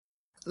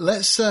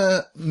Let's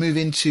move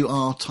into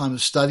our time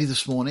of study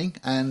this morning,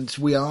 and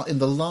we are in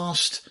the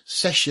last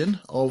session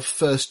of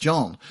First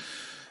John.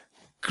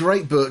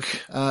 Great book.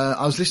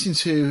 I was listening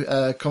to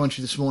a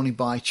commentary this morning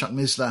by Chuck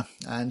Misler,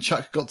 and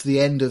Chuck got to the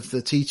end of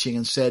the teaching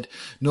and said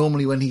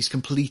normally when he's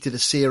completed a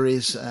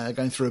series,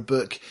 going through a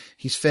book,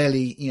 he's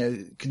fairly,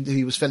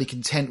 he was fairly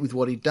content with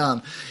what he'd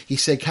done. He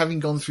said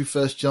having gone through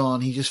First John,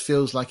 he just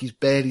feels like he's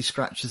barely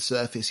scratched the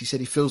surface. He said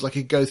he feels like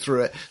he'd go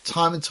through it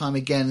time and time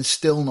again and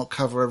still not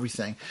cover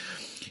everything.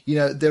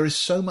 There is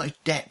so much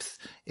depth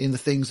in the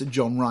things that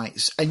John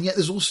writes, and yet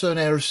there's also an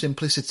air of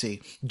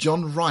simplicity.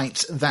 John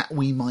writes that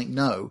we might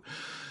know,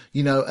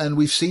 and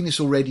we've seen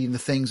this already in the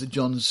things that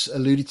John's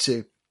alluded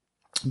to.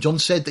 John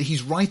said that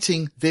he's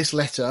writing this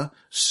letter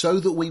so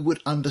that we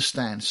would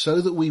understand, so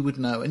that we would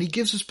know. And he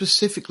gives us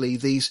specifically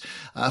these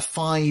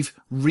 5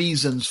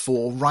 reasons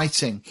for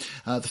writing.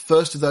 The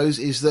first of those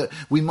is that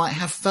we might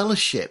have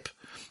fellowship.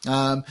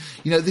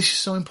 This is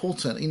so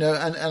important, and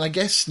I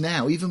guess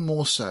now even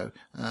more so,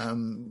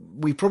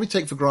 we probably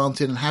take for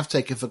granted and have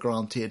taken for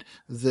granted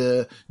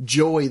the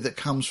joy that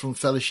comes from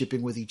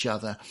fellowshipping with each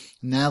other.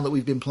 Now that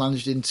we've been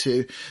plunged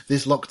into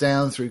this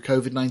lockdown through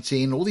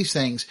COVID-19, all these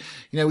things,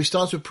 we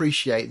start to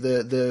appreciate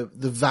the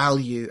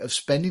value of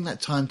spending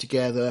that time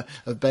together,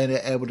 of being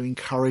able to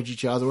encourage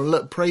each other. And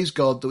look, praise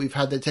God that we've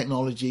had the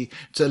technology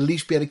to at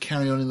least be able to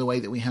carry on in the way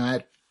that we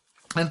had.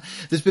 And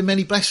there's been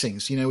many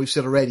blessings. We've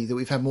said already that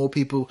we've had more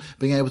people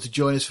being able to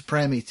join us for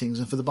prayer meetings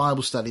and for the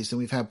Bible studies than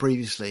we've had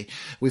previously.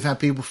 We've had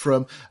people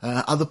from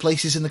other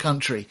places in the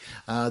country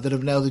that have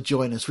been able to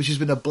join us, which has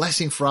been a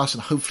blessing for us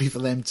and hopefully for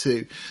them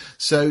too.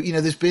 So,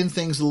 there's been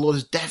things the Lord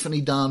has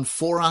definitely done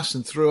for us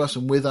and through us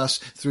and with us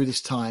through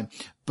this time.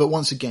 But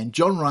once again,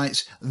 John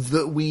writes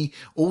that we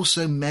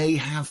also may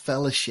have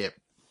fellowship.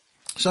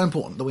 So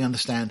important that we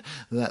understand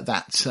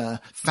that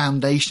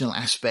foundational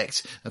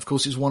aspect. Of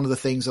course, is one of the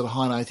things that are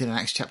highlighted in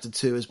Acts chapter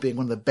 2 as being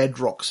one of the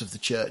bedrocks of the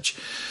church.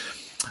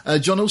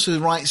 John also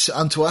writes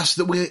unto us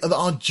that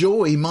our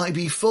joy might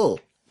be full.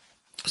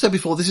 So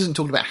before, this isn't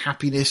talking about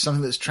happiness,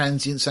 something that's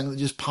transient, something that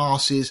just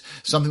passes,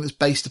 something that's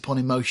based upon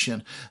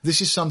emotion. This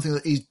is something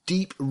that is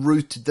deep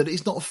rooted, that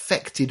is not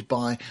affected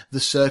by the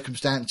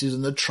circumstances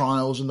and the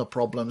trials and the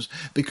problems,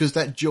 because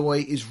that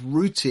joy is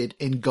rooted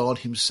in God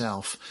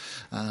himself.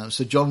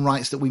 So John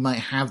writes that we might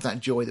have that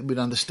joy, that we'd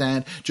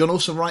understand. John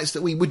also writes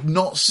that we would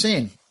not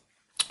sin.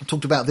 I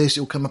talked about this, it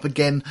will come up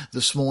again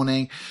this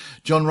morning.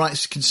 John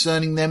writes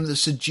concerning them that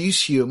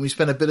seduce you, and we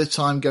spent a bit of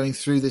time going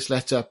through this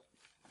letter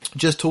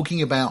just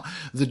talking about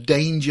the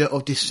danger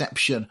of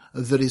deception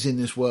that is in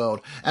this world.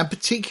 And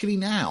particularly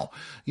now,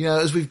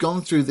 as we've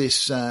gone through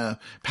this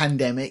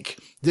pandemic,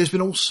 there's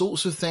been all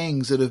sorts of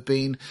things that have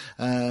been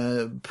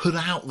put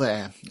out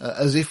there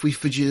as if we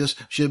just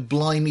should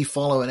blindly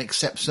follow and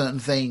accept certain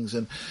things.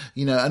 And,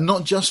 and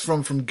not just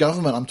from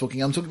government I'm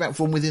talking about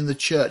from within the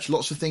church.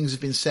 Lots of things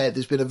have been said.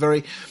 There's been a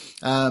very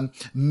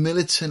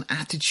militant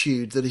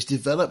attitude that is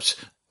developed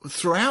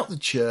throughout the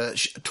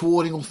church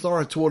toward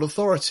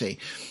authority.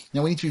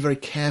 Now, we need to be very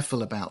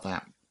careful about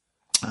that.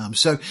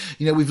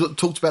 We've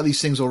talked about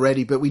these things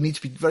already, but we need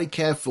to be very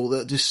careful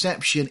that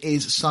deception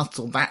is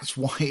subtle. That's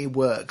why it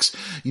works.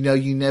 You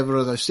never,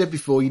 as I've said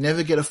before, you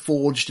never get a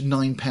forged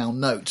 £9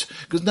 note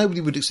because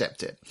nobody would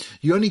accept it.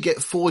 You only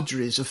get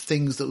forgeries of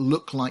things that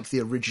look like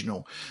the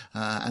original.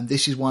 And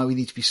this is why we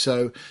need to be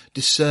so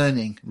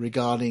discerning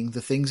regarding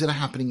the things that are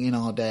happening in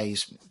our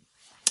days.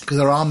 Because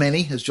there are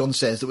many, as John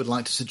says, that would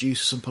like to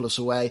seduce us and pull us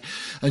away.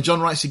 And John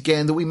writes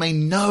again that we may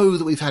know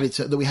that we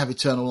have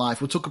eternal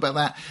life. We'll talk about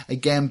that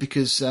again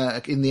because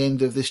in the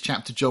end of this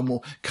chapter, John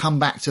will come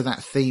back to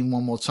that theme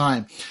one more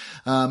time.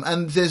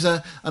 And there's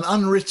an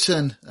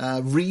unwritten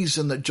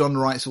reason that John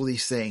writes all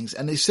these things,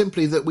 and it's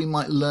simply that we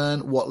might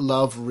learn what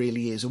love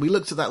really is. And we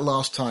looked at that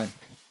last time.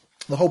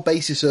 The whole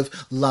basis of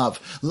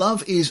love.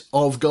 Love is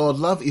of God.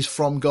 Love is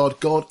from God.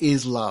 God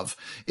is love.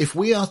 If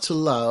we are to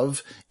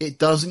love, it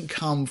doesn't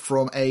come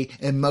from a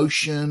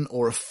emotion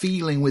or a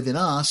feeling within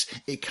us.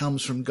 It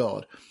comes from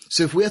God.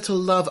 So if we are to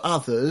love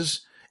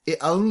others, it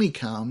only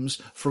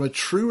comes from a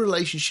true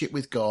relationship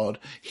with God.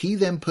 He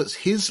then puts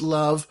his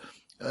love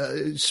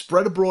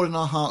spread abroad in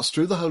our hearts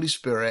through the Holy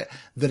Spirit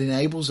that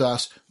enables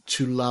us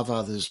to love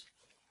others.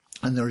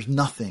 And there is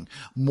nothing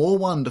more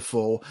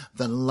wonderful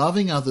than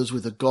loving others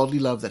with a godly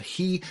love that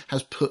he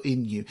has put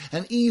in you.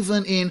 And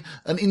even in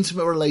an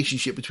intimate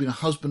relationship between a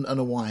husband and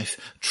a wife,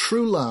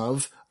 true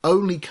love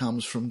only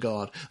comes from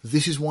God.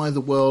 This is why the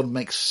world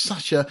makes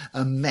such a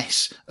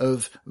mess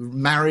of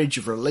marriage,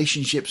 of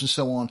relationships and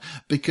so on,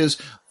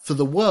 because for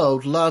the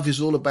world, love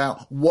is all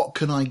about what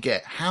can I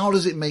get? How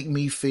does it make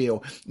me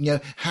feel?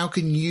 How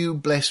can you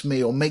bless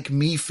me or make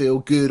me feel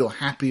good or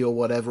happy or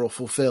whatever or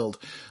fulfilled?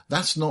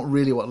 That's not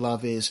really what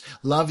love is.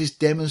 Love is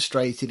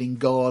demonstrated in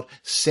God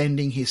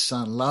sending his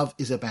son. Love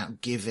is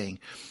about giving.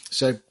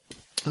 So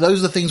those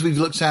are the things we've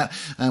looked at,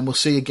 and we'll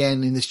see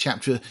again in this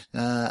chapter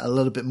a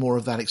little bit more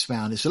of that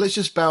expounded. So let's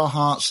just bow our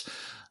hearts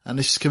and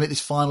let's commit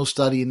this final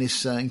study in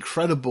this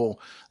incredible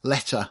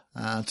letter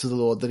to the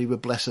Lord, that he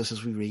would bless us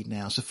as we read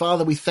now. So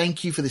Father, we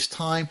thank you for this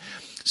time.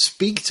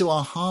 Speak to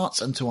our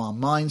hearts and to our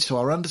minds, to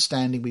our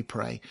understanding, we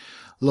pray.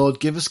 Lord,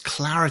 give us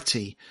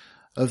clarity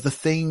of the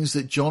things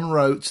that John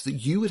wrote that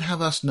you would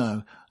have us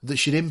know that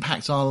should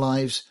impact our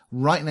lives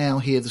right now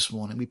here this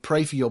morning. We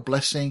pray for your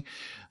blessing,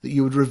 that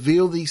you would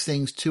reveal these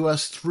things to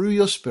us through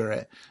your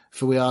Spirit,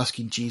 for we ask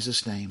in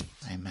Jesus' name.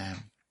 Amen.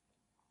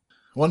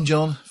 1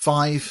 John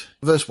 5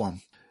 verse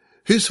 1.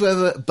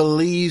 Whosoever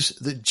believes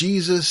that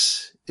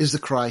Jesus is the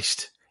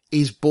Christ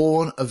is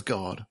born of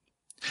God.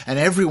 And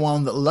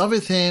everyone that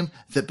loveth him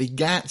that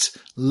begat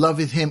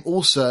loveth him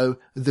also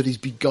that is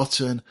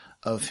begotten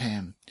of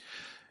him.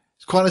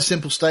 It's quite a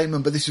simple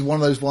statement, but this is one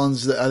of those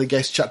ones that I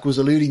guess Chuck was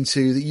alluding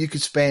to, that you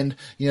could spend,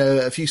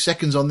 a few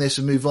seconds on this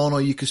and move on,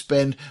 or you could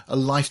spend a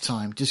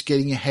lifetime just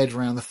getting your head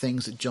around the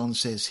things that John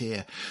says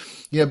here.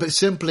 But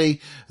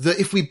simply that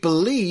if we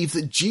believe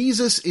that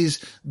Jesus is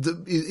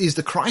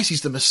the Christ,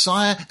 he's the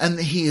Messiah, and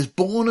that he is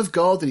born of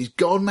God, that he's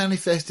God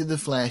manifested in the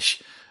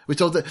flesh, we're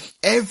told that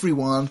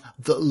everyone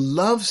that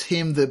loves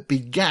him that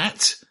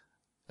begat,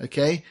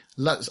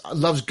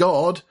 loves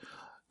God,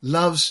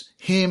 loves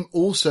him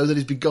also that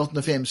is begotten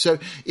of him. So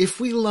if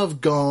we love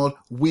God,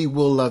 we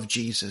will love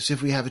Jesus.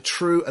 If we have a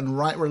true and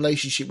right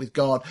relationship with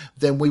God,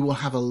 then we will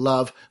have a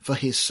love for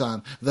his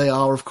Son. They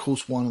are, of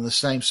course, one and the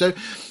same. So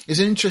it's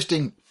an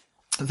interesting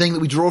thing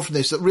that we draw from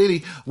this, that really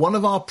one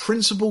of our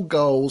principal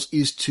goals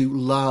is to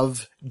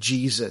love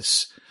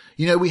Jesus.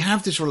 We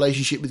have this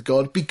relationship with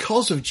God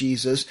because of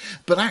Jesus,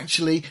 but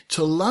actually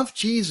to love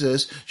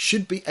Jesus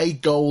should be a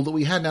goal that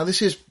we have. Now,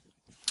 this is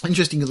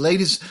interesting.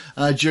 Ladies,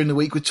 during the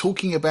week, we're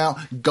talking about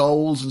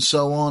goals and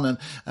so on,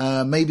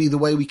 and maybe the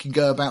way we can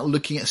go about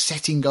looking at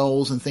setting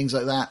goals and things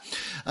like that.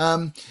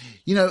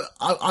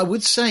 I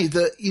would say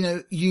that,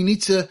 you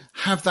need to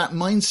have that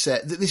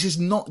mindset that this is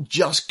not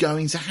just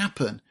going to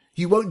happen.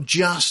 You won't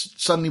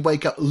just suddenly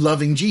wake up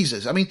loving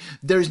Jesus. I mean,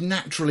 there is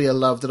naturally a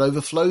love that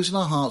overflows in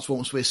our hearts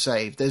once we're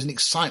saved. There's an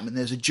excitement,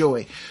 there's a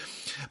joy.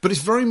 But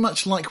it's very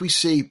much like we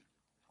see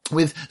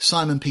with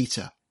Simon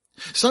Peter.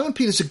 Simon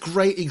Peter's a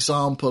great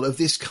example of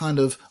this kind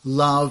of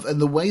love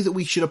and the way that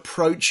we should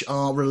approach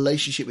our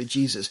relationship with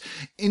Jesus.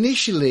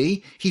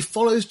 Initially, he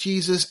follows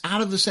Jesus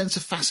out of a sense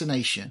of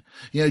fascination.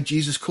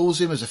 Jesus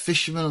calls him as a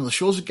fisherman on the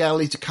shores of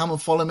Galilee to come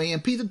and follow me.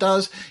 And Peter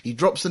does. He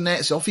drops the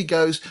nets, off he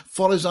goes,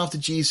 follows after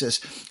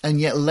Jesus.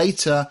 And yet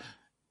later,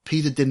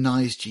 Peter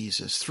denies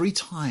Jesus 3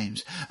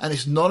 times. And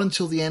it's not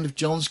until the end of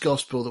John's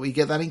gospel that we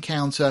get that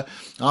encounter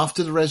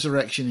after the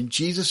resurrection. And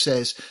Jesus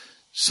says,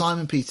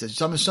 Simon Peter,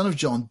 Simon, son of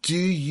John, do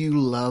you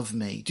love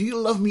me? Do you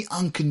love me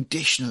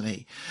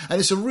unconditionally? And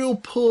it's a real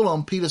pull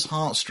on Peter's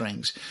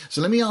heartstrings.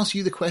 So let me ask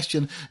you the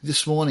question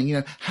this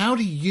morning, how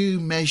do you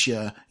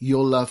measure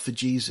your love for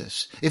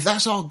Jesus? If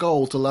that's our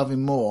goal, to love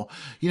him more,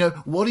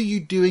 what are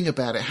you doing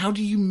about it? How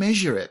do you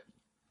measure it?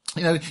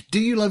 Do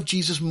you love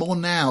Jesus more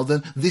now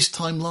than this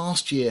time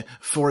last year,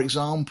 for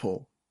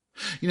example?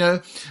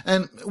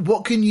 And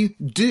what can you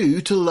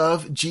do to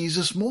love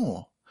Jesus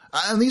more?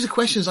 And these are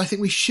questions I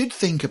think we should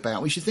think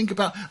about. We should think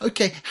about,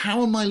 okay,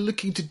 how am I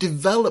looking to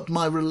develop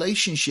my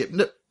relationship?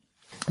 Look,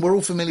 we're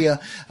all familiar,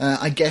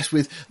 I guess,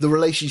 with the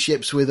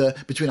relationships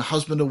between a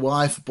husband and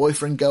wife,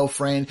 boyfriend,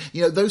 girlfriend,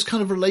 those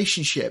kind of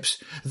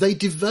relationships. They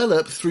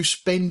develop through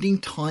spending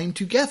time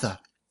together.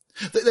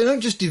 They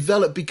don't just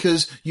develop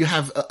because you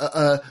have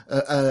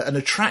an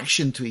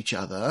attraction to each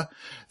other.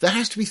 There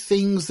has to be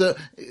things that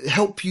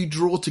help you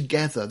draw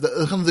together, that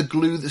are kind of the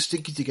glue that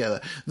stick you together,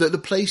 the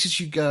places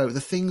you go,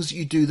 the things that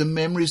you do, the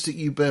memories that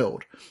you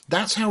build.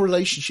 That's how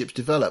relationships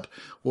develop.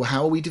 Well,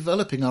 how are we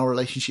developing our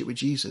relationship with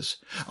Jesus?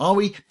 Are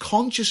we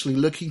consciously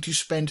looking to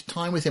spend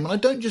time with him? And I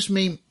don't just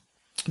mean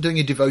doing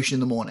a devotion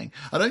in the morning.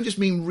 I don't just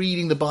mean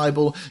reading the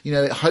Bible.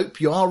 I hope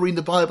you are reading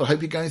the Bible. I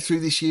hope you're going through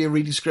this year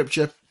reading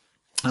scripture.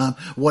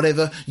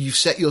 Whatever you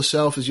set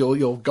yourself as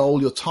your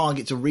goal, your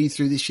target to read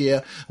through this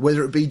year,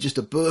 whether it be just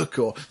a book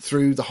or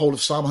through the whole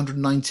of Psalm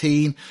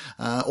 119,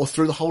 or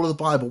through the whole of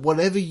the Bible,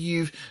 whatever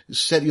you've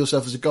set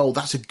yourself as a goal,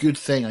 that's a good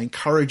thing. I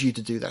encourage you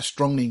to do that.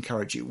 Strongly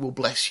encourage you. It will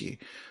bless you.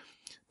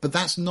 But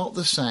that's not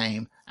the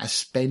same as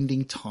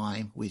spending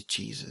time with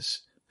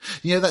Jesus.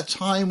 That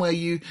time where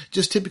you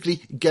just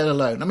typically get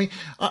alone. I mean,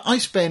 I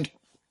spend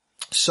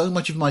so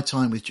much of my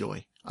time with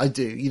Joy. I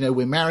do.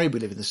 We're married, we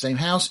live in the same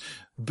house,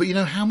 but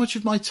how much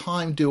of my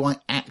time do I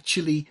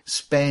actually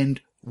spend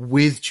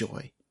with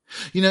Joy?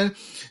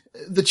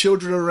 The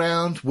children are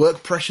around,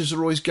 work pressures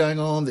are always going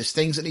on, there's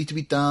things that need to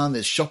be done,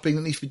 there's shopping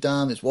that needs to be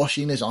done, there's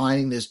washing, there's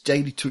ironing, there's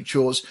daily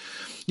chores.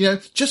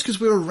 Just because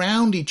we're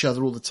around each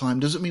other all the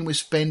time doesn't mean we're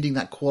spending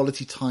that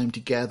quality time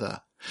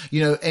together.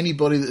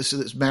 Anybody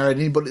that's married,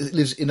 anybody that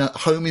lives in a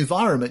home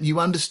environment, you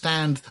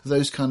understand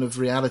those kind of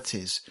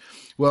realities.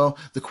 Well,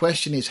 the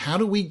question is, how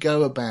do we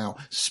go about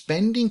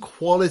spending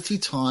quality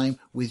time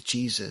with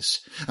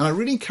Jesus? And I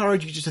really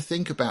encourage you just to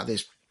think about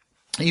this,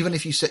 even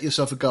if you set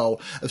yourself a goal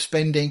of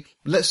spending,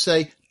 let's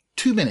say,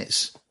 2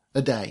 minutes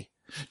a day.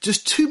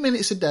 Just 2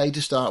 minutes a day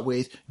to start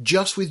with,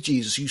 just with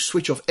Jesus. You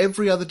switch off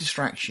every other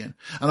distraction.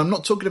 And I'm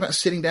not talking about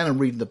sitting down and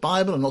reading the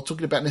Bible. I'm not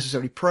talking about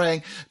necessarily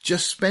praying.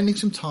 Just spending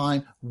some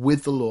time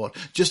with the Lord.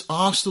 Just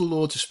ask the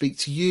Lord to speak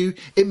to you.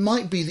 It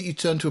might be that you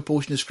turn to a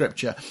portion of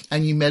scripture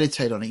and you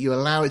meditate on it. You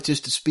allow it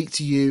just to speak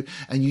to you,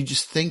 and you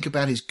just think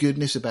about his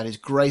goodness, about his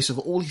grace, of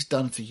all he's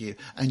done for you,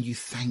 and you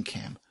thank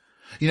him.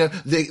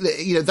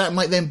 That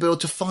might then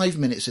build to 5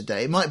 minutes a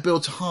day. It might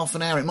build to half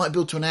an hour. It might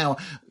build to an hour.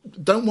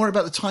 Don't worry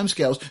about the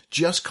timescales.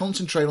 Just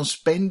concentrate on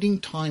spending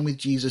time with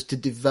Jesus to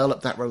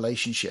develop that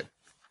relationship.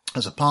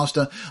 As a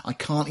pastor, I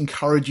can't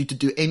encourage you to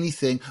do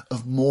anything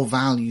of more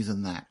value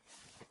than that.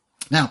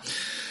 Now,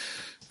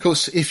 of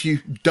course, if you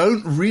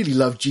don't really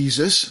love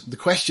Jesus, the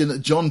question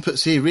that John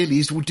puts here really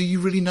is, well, do you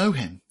really know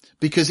him?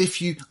 Because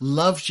if you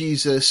love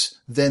Jesus,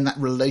 then that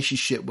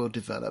relationship will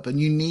develop. And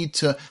you need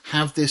to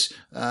have this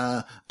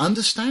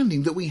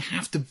understanding that we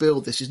have to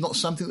build this. It's not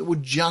something that will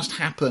just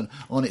happen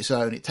on its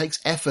own. It takes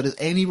effort, as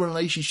any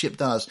relationship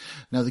does.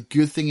 Now, the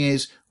good thing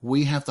is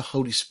we have the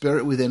Holy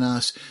Spirit within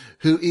us,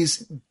 who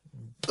is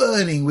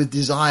burning with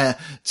desire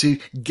to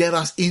get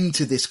us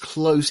into this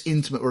close,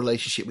 intimate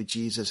relationship with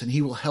Jesus. And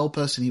he will help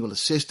us, and he will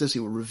assist us. He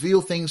will reveal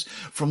things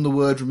from the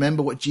word.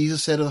 Remember what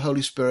Jesus said of the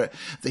Holy Spirit,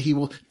 that he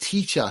will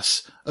teach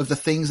us of the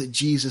things that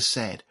Jesus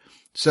said.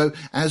 So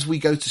as we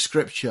go to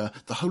scripture,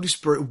 the Holy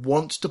Spirit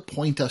wants to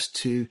point us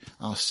to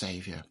our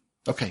Savior.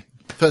 Okay,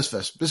 first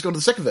verse. Let's go to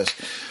the second verse.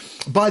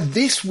 By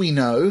this we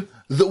know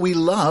that we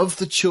love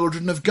the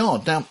children of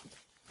God. Now,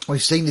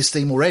 we've seen this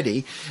theme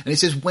already, and it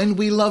says, when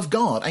we love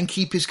God and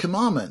keep his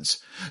commandments.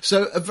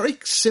 So a very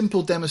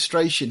simple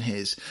demonstration here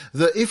is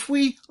that if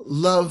we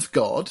love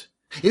God,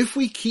 if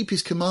we keep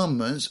his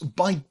commandments,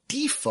 by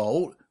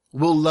default,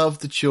 we'll love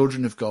the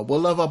children of God.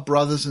 We'll love our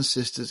brothers and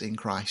sisters in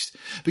Christ.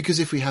 Because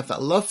if we have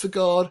that love for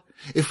God,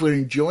 if we're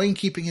enjoying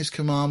keeping his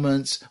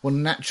commandments, well,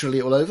 naturally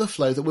it will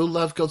overflow that we'll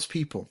love God's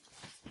people.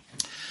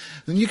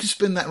 Then you can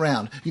spin that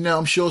round.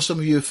 I'm sure some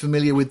of you are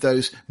familiar with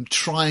those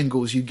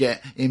triangles you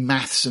get in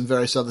maths and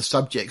various other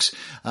subjects.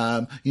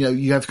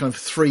 You have kind of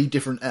three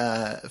different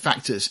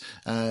factors.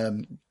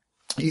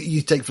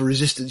 You take for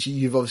resistance,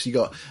 you've obviously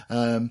got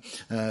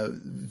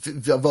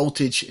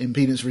voltage,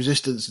 impedance,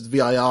 resistance, the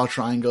VIR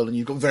triangle, and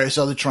you've got various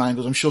other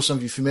triangles. I'm sure some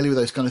of you are familiar with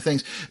those kind of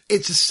things.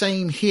 It's the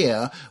same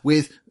here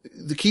with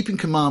the keeping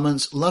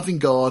commandments, loving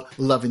God,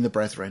 loving the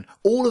brethren.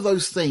 All of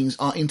those things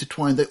are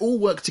intertwined. They all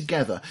work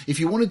together. If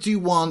you want to do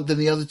one, then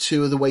the other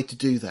two are the way to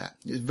do that.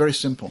 It's very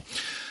simple.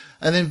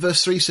 And then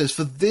verse 3 says,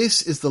 for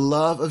this is the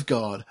love of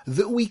God,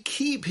 that we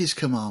keep his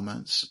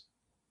commandments.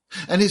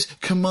 And his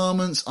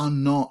commandments are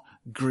not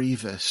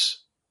grievous.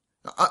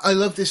 I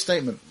love this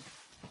statement.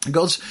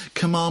 God's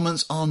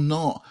commandments are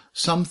not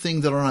something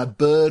that are a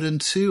burden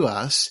to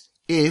us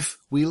if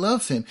we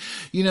love him.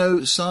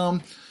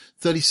 Psalm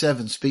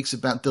 37 speaks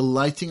about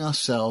delighting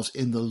ourselves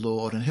in the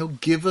Lord, and he'll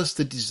give us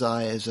the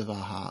desires of our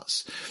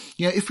hearts.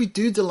 If we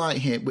do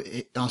delight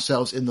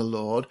ourselves in the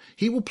Lord,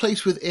 he will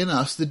place within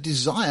us the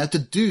desire to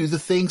do the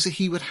things that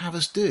he would have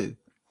us do.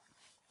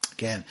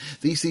 Again,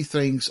 these three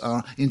things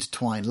are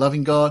intertwined.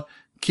 Loving God,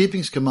 keeping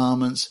his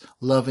commandments,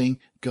 loving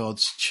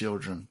God's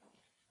children.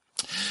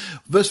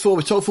 Verse 4,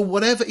 we're told, for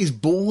whatever is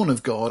born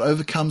of God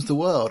overcomes the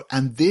world,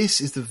 and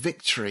this is the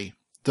victory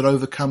that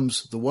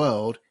overcomes the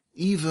world,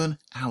 even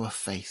our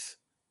faith.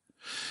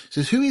 It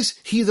says, who is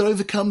he that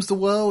overcomes the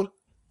world?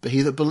 But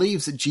he that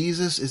believes that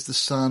Jesus is the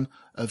Son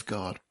of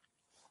God.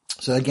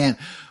 So again,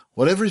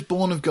 whatever is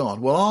born of God.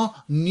 Well,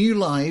 our new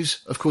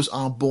lives, of course,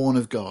 are born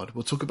of God.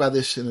 We'll talk about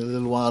this in a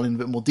little while in a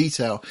bit more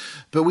detail.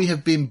 But we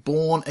have been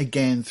born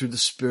again through the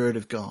Spirit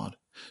of God.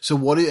 So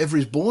whatever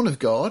is born of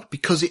God,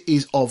 because it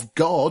is of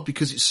God,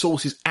 because its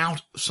source is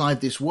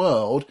outside this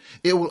world,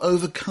 it will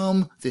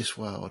overcome this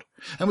world.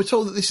 And we're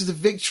told that this is the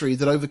victory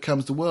that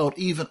overcomes the world,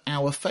 even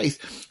our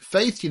faith.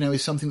 Faith,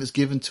 is something that's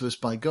given to us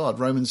by God.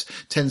 Romans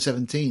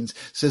 10:17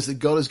 says that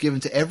God has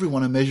given to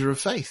everyone a measure of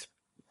faith.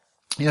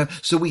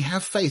 So we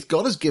have faith.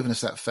 God has given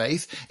us that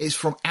faith. It's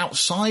from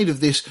outside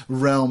of this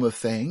realm of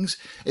things.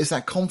 It's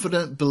that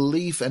confident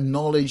belief and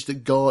knowledge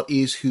that God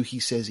is who he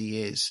says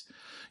he is.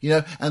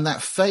 And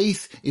that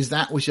faith is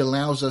that which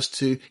allows us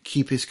to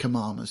keep his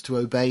commandments, to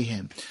obey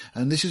him.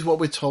 And this is what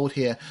we're told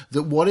here,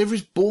 that whatever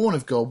is born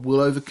of God will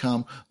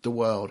overcome the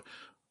world.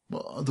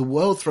 Well, the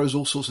world throws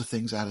all sorts of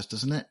things at us,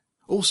 doesn't it?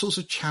 All sorts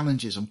of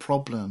challenges and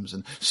problems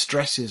and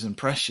stresses and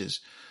pressures.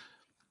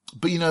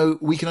 But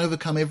we can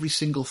overcome every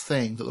single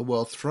thing that the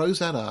world throws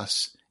at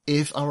us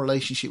if our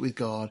relationship with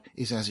God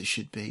is as it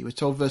should be. We're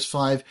told, verse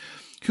 5,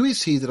 who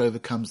is he that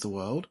overcomes the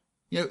world?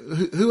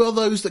 Who are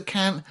those that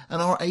can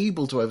and are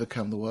able to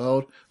overcome the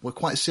world? Well,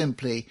 quite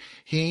simply,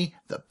 he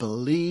that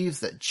believes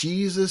that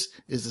Jesus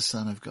is the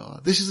Son of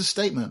God. This is a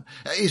statement.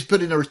 It's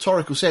put in a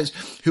rhetorical sense.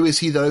 Who is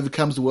he that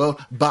overcomes the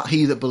world but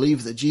he that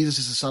believes that Jesus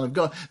is the Son of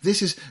God?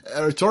 This is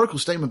a rhetorical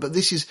statement, but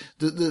this is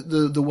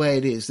the way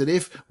it is. That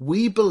if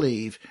we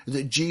believe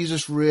that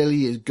Jesus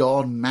really is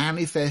God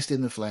manifest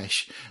in the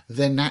flesh,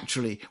 then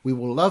naturally we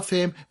will love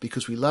him.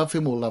 Because we love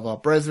him, we'll love our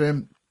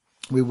brethren.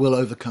 we will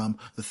overcome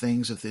the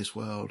things of this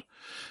world.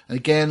 And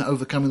again,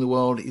 overcoming the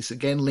world is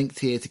again linked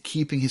here to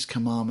keeping his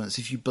commandments.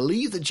 If you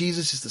believe that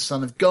Jesus is the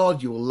Son of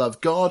God, you will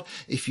love God.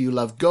 If you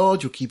love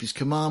God, you'll keep his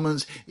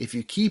commandments. If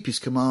you keep his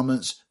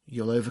commandments,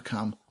 you'll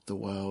overcome the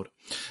world.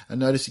 And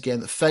notice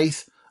again that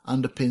faith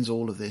underpins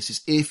all of this.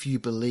 It's if you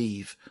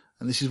believe.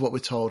 And this is what we're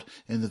told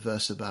in the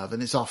verse above.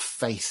 And it's our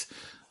faith.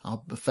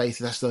 Our faith,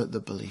 that's the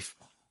belief.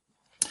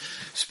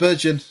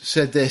 Spurgeon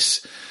said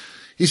this.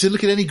 He said,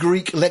 look at any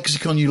Greek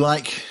lexicon you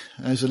like.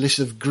 There's a list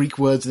of Greek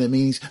words and their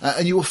meanings.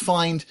 And you will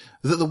find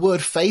that the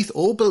word faith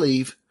or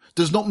believe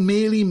does not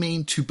merely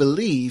mean to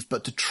believe,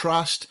 but to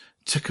trust,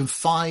 to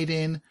confide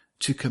in,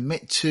 to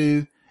commit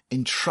to,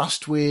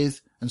 entrust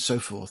with, and so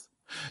forth.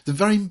 The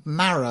very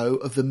marrow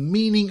of the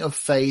meaning of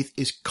faith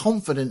is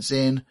confidence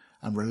in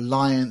and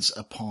reliance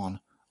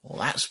upon. Well,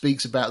 that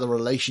speaks about the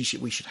relationship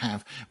we should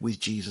have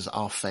with Jesus,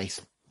 our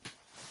faith.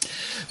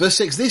 Verse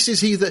 6, this is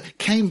he that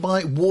came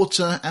by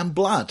water and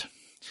blood,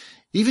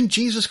 even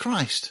Jesus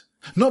Christ,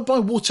 not by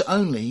water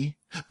only,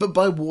 but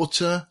by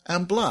water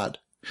and blood.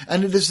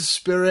 And it is the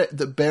Spirit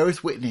that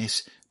beareth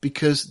witness,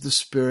 because the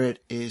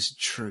Spirit is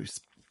truth.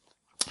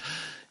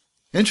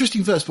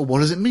 Interesting verse, but what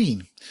does it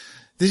mean?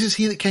 This is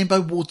he that came by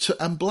water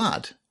and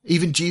blood,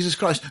 even Jesus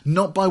Christ,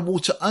 not by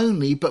water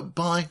only, but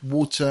by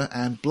water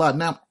and blood.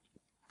 Now,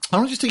 I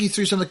want to just take you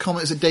through some of the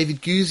comments that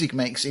David Guzik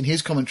makes in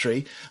his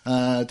commentary.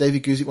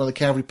 David Guzik, one of the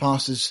Calvary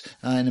pastors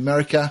in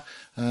America,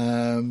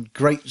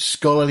 great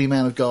scholarly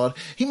man of God.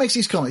 He makes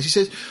these comments. He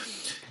says,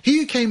 he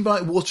who came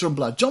by water and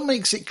blood. John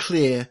makes it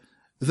clear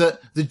that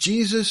the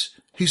Jesus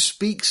who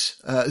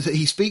that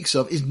he speaks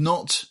of is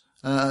not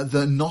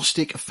the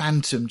Gnostic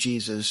phantom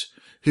Jesus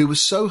who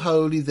was so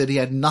holy that he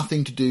had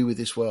nothing to do with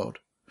this world.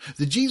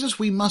 The Jesus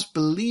we must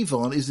believe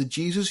on is the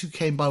Jesus who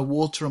came by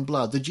water and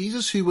blood, the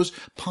Jesus who was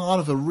part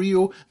of a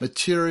real,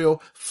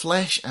 material,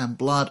 flesh and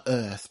blood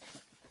earth.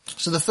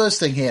 So the first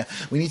thing here,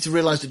 we need to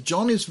realize that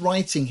John is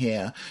writing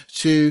here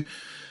to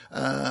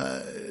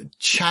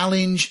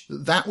challenge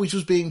that which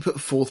was being put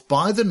forth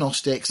by the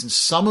Gnostics, and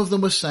some of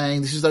them were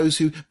saying, this is those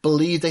who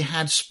believed they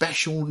had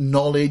special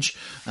knowledge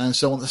and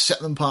so on that set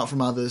them apart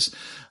from others,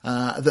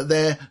 that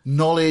their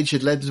knowledge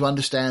had led them to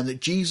understand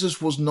that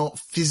Jesus was not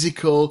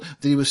physical,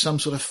 that he was some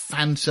sort of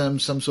phantom,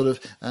 some sort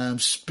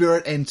of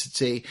spirit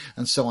entity,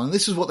 and so on.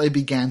 This is what they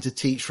began to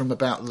teach from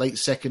about late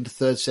 2nd to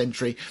 3rd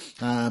century,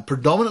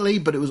 predominantly,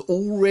 but it was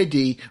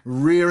already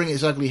rearing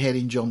its ugly head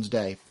in John's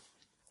day.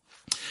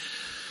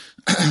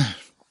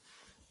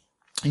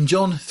 In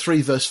John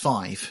 3 verse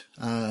 5,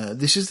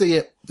 this is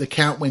the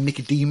account when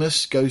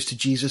Nicodemus goes to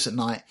Jesus at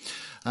night,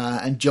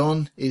 and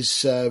John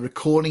is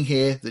recording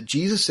here that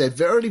Jesus said,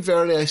 verily,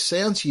 verily, I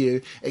say unto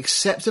you,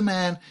 except a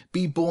man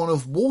be born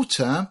of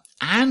water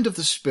and of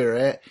the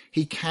Spirit,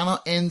 he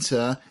cannot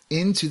enter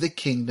into the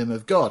kingdom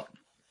of God.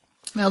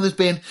 Now, there's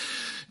been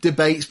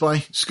debates by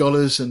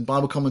scholars and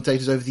Bible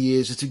commentators over the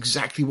years as to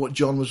exactly what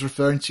John was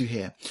referring to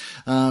here.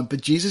 But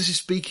Jesus is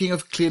speaking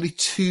of clearly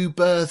two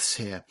births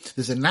here.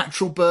 There's a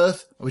natural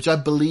birth, which I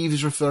believe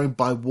is referring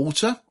by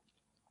water.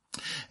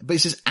 But it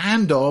says,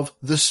 and of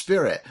the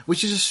Spirit,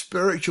 which is a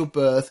spiritual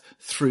birth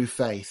through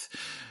faith.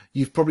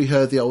 You've probably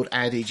heard the old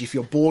adage, if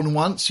you're born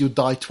once, you'll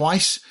die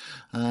twice.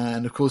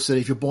 And of course,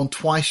 if you're born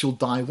twice, you'll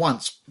die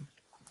once.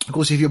 Of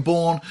course, if you're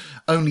born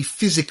only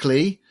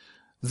physically,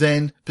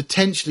 then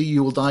potentially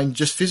you will die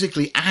just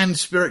physically and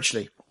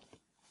spiritually.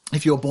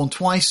 If you're born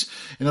twice,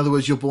 in other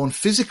words, you're born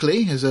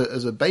physically as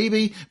a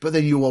baby, but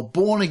then you are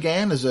born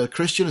again as a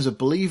Christian, as a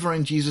believer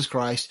in Jesus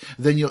Christ,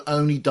 then you'll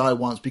only die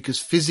once, because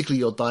physically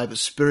you'll die, but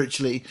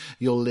spiritually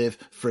you'll live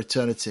for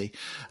eternity.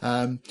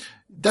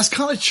 That's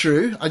kind of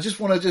true. I just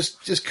want to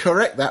just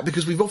correct that,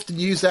 because we've often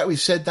used that. We've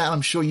said that.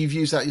 I'm sure you've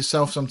used that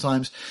yourself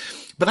sometimes.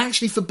 But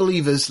actually, for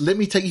believers, let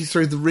me take you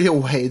through the real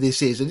way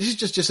this is. And this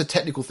is just a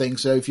technical thing,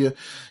 so if you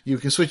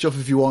can switch off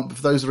if you want, but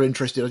for those that are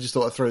interested, I just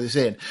thought I'd throw this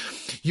in.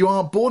 You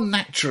are born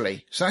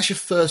naturally, so that's your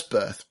first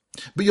birth.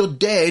 But you're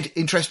dead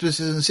in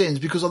trespasses and sins,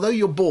 because although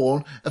you're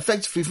born,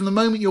 effectively from the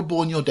moment you're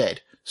born, you're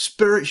dead.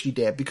 Spiritually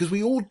dead, because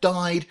we all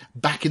died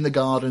back in the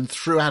garden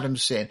through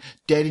Adam's sin,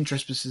 dead in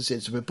trespasses and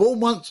sins. So we're born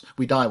once,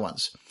 we die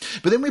once.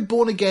 But then we're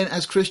born again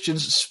as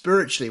Christians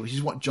spiritually, which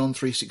is what John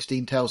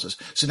 3:16 tells us.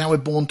 So now we're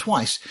born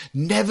twice,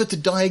 never to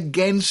die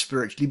again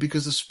spiritually,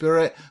 because the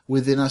Spirit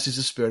within us is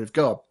the Spirit of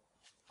God.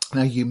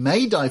 Now, you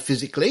may die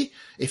physically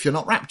if you're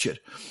not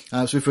raptured.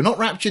 So if we're not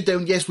raptured,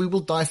 then yes, we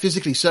will die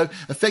physically. So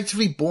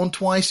effectively, born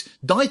twice,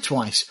 die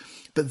twice.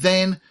 But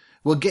then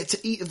we'll get to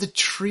eat of the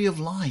tree of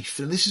life.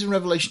 And this is in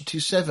Revelation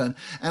 2:7.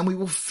 And we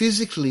will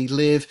physically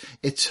live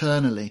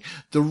eternally.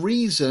 The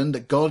reason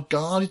that God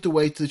guarded the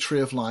way to the tree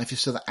of life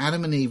is so that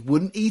Adam and Eve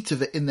wouldn't eat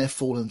of it in their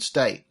fallen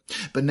state.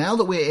 But now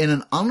that we're in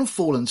an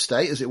unfallen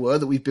state, as it were,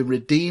 that we've been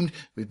redeemed,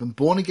 we've been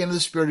born again of the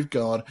Spirit of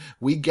God,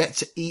 we get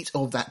to eat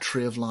of that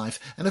tree of life.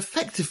 And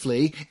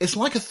effectively, it's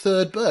like a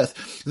third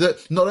birth,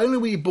 that not only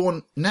were you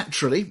born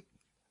naturally,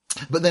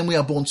 But then we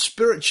are born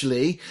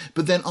spiritually,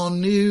 but then our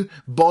new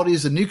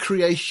bodies, the new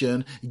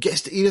creation,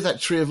 gets to eat of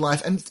that tree of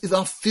life, and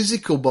our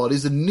physical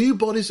bodies, the new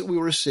bodies that we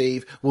will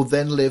receive, will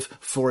then live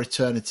for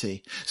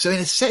eternity. So in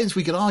a sense,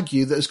 we can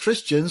argue that as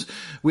Christians,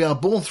 we are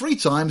born 3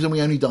 times and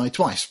we only die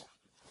twice.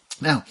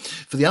 Now,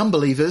 for the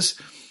unbelievers,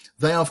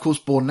 they are of course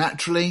born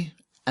naturally,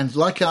 and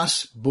like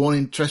us, born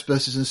in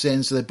trespasses and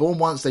sins. So they're born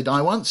once, they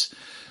die once.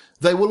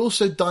 They will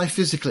also die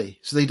physically,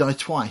 so they die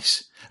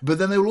twice. But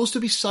then they will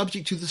also be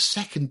subject to the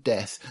second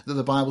death that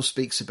the Bible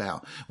speaks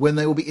about, when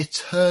they will be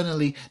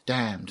eternally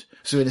damned.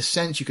 So in a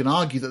sense, you can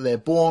argue that they're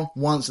born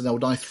once and they'll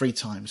die 3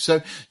 times.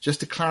 So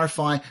just to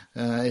clarify,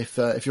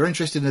 if you're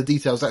interested in the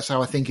details, that's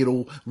how I think it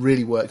all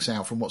really works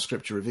out from what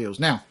Scripture reveals.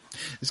 Now,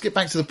 let's get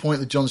back to the point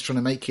that John's trying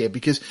to make here,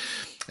 because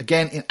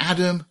again, in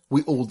Adam,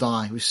 we all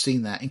die. We've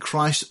seen that. In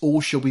Christ, all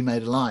shall be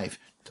made alive.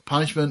 The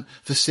punishment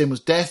for sin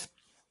was death.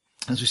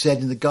 As we said,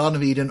 in the Garden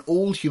of Eden,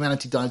 all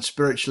humanity died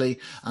spiritually.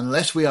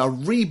 Unless we are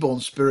reborn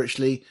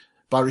spiritually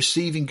by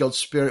receiving God's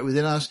Spirit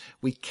within us,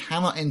 we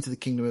cannot enter the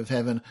kingdom of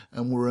heaven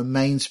and will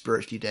remain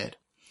spiritually dead.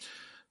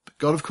 But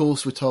God, of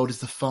course, we're told, is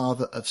the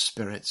Father of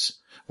spirits.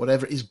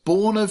 Whatever is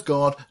born of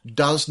God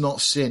does not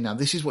sin. Now,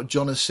 this is what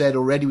John has said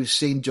already. We've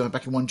seen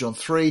back in 1 John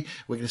 3.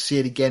 We're going to see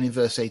it again in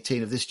verse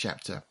 18 of this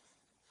chapter.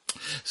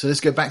 So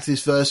let's go back to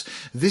this verse.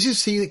 This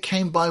is he that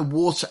came by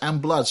water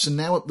and blood. So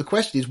now the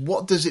question is,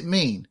 what does it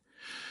mean?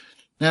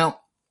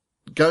 Now,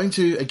 going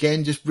to,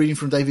 again, just reading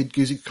from David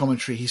Guzik's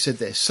commentary, he said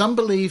this: some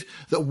believe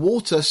that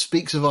water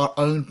speaks of our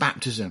own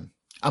baptism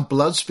and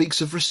blood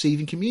speaks of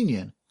receiving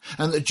communion,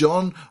 and that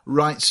John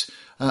writes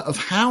of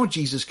how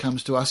Jesus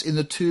comes to us in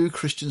the 2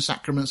 Christian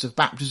sacraments of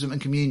baptism and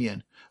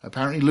communion.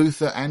 Apparently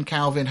Luther and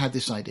Calvin had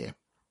this idea.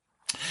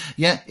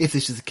 Yet, if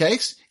this is the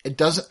case, it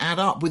doesn't add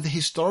up with the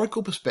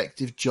historical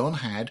perspective John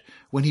had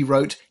when he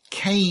wrote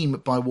came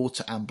by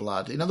water and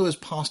blood. In other words,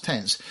 past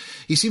tense.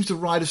 He seems to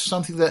write of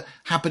something that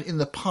happened in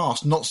the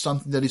past, not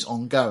something that is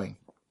ongoing.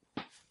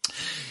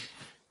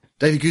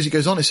 David Guzik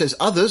goes on, it says,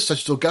 others,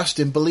 such as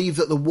Augustine, believe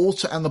that the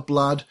water and the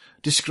blood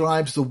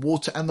describes the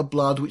water and the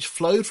blood which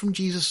flowed from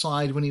Jesus'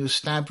 side when he was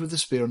stabbed with the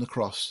spear on the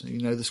cross. You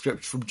know the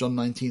scripture from John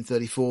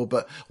 19:34,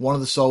 but one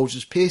of the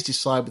soldiers pierced his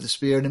side with a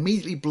spear, and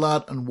immediately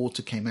blood and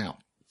water came out.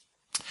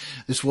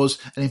 This was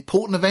an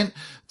important event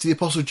to the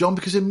Apostle John,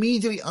 because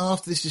immediately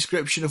after this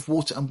description of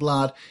water and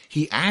blood,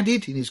 he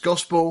added in his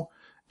gospel,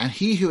 and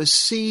he who has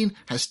seen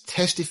has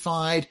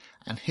testified,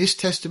 and his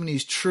testimony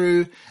is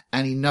true,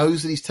 and he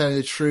knows that he's telling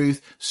the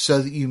truth,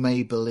 so that you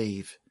may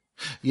believe.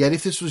 Yet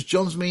if this was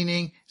John's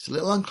meaning, it's a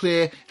little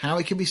unclear how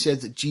it can be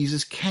said that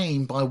Jesus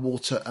came by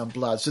water and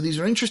blood. So these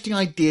are interesting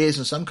ideas,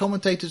 and some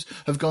commentators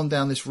have gone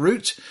down this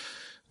route.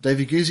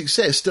 David Guzik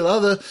says, still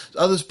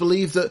others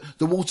believe that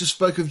the water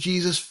spoke of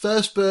Jesus'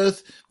 first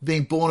birth,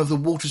 being born of the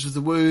waters of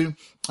the womb,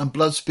 and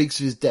blood speaks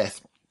of his death.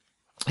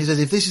 He says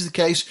if this is the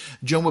case,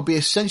 John would be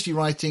essentially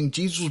writing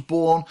Jesus was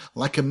born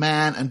like a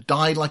man and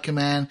died like a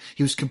man.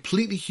 He was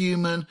completely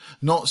human,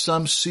 not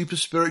some super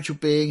spiritual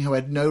being who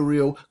had no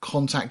real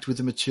contact with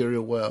the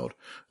material world.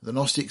 The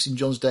Gnostics in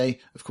John's day,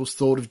 of course,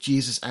 thought of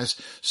Jesus as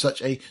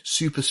such a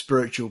super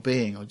spiritual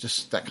being, or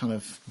just that kind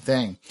of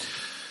thing.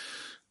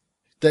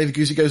 David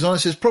Guzik goes on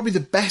and says, probably the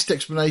best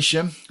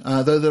explanation,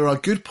 though there are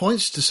good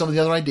points to some of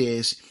the other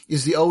ideas,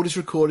 is the oldest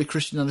recorded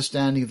Christian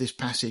understanding of this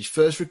passage,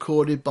 first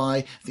recorded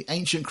by the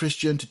ancient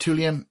Christian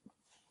Tertullian.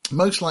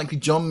 Most likely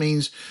John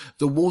means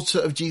the water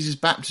of Jesus'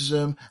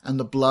 baptism and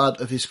the blood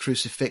of his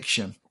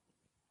crucifixion.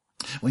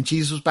 When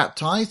Jesus was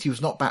baptized, he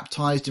was not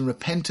baptized in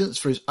repentance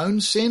for his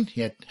own sin,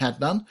 he had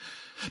none,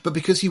 but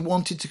because he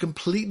wanted to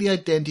completely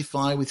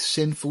identify with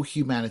sinful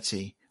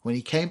humanity. When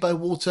he came by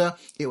water,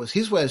 it was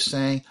his way of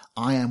saying,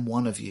 I am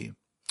one of you.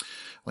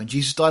 When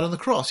Jesus died on the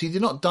cross, he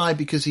did not die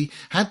because he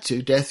had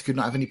to. Death could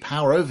not have any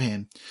power over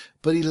him.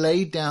 But he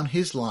laid down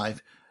his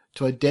life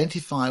to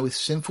identify with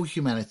sinful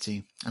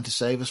humanity and to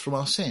save us from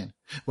our sin.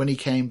 When he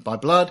came by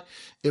blood,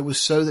 it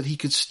was so that he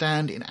could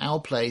stand in our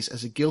place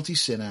as a guilty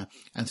sinner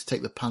and to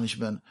take the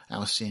punishment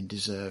our sin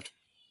deserved.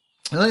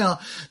 And they are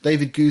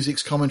David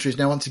Guzik's commentaries.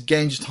 Now, once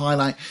again, just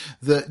highlight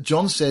that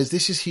John says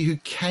this is he who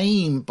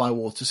came by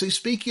water. So he's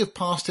speaking of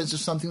past tense of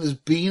something that's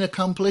been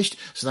accomplished.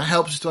 So that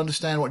helps us to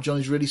understand what John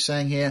is really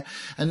saying here.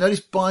 And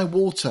notice by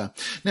water.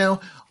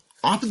 Now,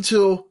 up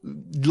until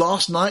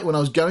last night when I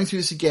was going through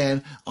this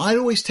again, I'd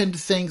always tend to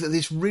think that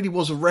this really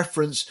was a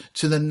reference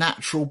to the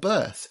natural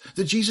birth.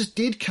 That Jesus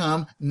did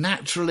come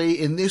naturally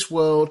in this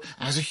world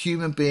as a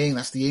human being.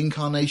 That's the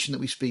incarnation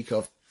that we speak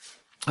of.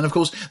 And of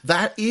course,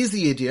 that is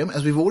the idiom,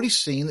 as we've already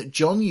seen, that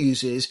John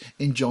uses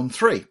in John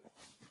 3.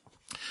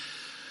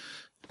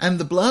 And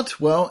the blood,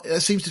 well,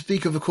 it seems to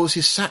speak of course,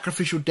 his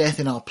sacrificial death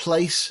in our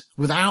place,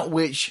 without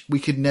which we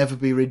could never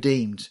be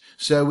redeemed.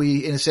 So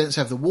we, in a sense,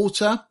 have the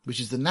water, which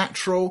is the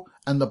natural,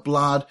 and the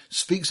blood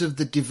speaks of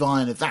the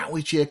divine, of that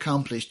which he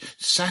accomplished,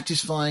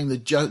 satisfying the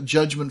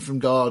judgment from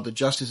God, the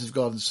justice of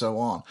God, and so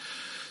on.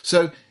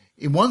 So,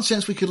 in one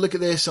sense, we could look at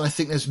this, and I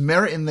think there's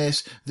merit in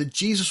this, that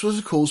Jesus was,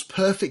 of course,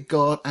 perfect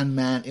God and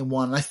man in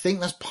one. And I think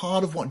that's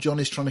part of what John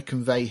is trying to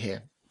convey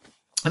here.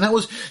 And that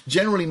was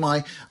generally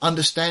my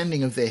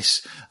understanding of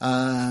this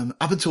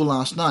up until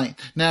last night.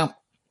 Now,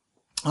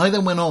 I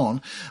then went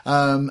on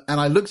and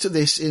I looked at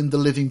this in the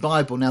Living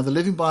Bible. Now, the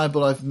Living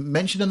Bible I've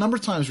mentioned a number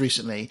of times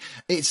recently.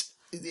 It's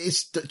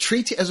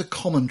treat it as a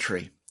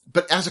commentary.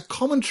 But as a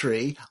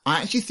commentary,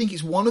 I actually think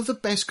it's one of the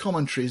best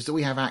commentaries that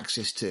we have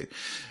access to.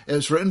 It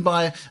was written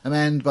by a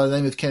man by the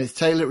name of Kenneth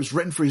Taylor. It was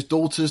written for his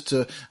daughters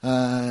to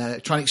try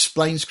and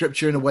explain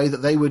Scripture in a way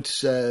that they would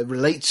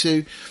relate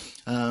to.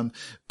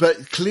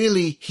 But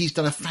clearly he's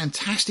done a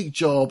fantastic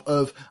job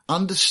of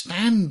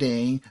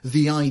understanding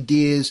the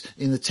ideas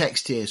in the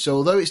text here. So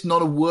although it's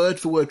not a word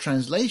for word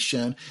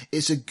translation,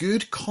 it's a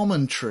good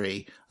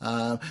commentary.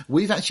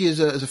 We've actually, as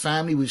a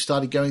family, we've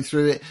started going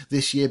through it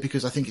this year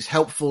because I think it's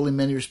helpful in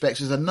many respects.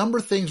 There's a number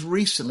of things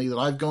recently that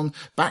I've gone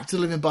back to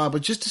the Living Bible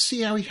just to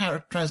see how he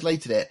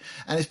translated it.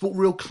 And it's brought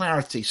real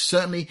clarity,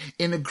 certainly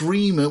in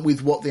agreement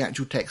with what the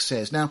actual text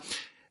says. Now,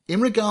 in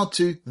regard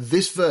to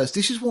this verse,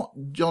 this is what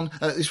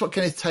this is what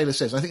Kenneth Taylor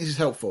says. I think this is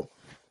helpful.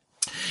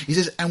 He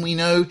says, and we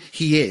know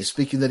he is,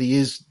 speaking that he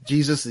is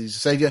Jesus, he's the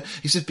Saviour.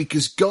 He says,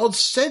 because God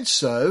said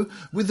so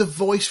with a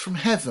voice from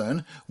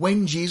heaven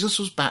when Jesus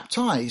was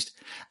baptized,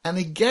 and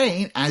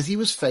again as he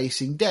was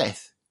facing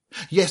death.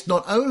 Yes,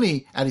 not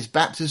only at his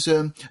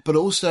baptism, but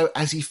also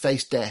as he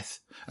faced death.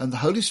 And the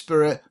Holy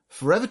Spirit,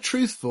 forever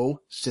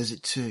truthful, says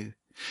it too.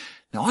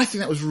 Now, I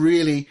think that was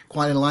really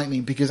quite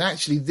enlightening because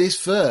actually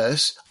this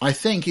verse, I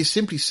think, is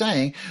simply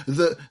saying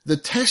that the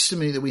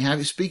testimony that we have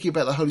is speaking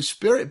about the Holy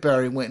Spirit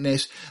bearing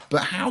witness,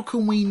 but how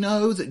can we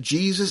know that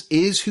Jesus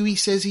is who he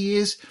says he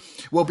is?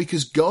 Well,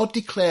 because God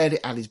declared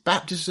it at his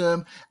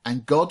baptism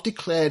and God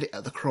declared it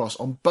at the cross.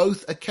 On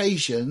both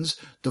occasions,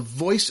 the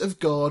voice of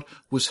God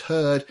was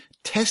heard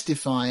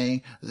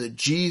testifying that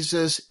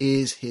Jesus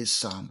is his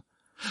Son.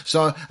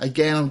 So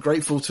again, I'm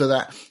grateful to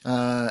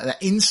that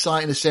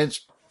insight in a sense.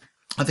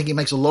 I think it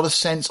makes a lot of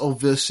sense of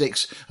verse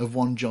 6 of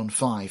 1 John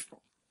 5.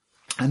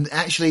 And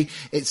actually,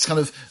 it's kind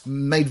of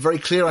made very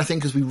clear, I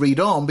think, as we read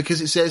on,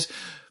 because it says,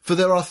 for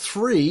there are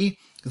three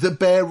that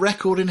bear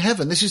record in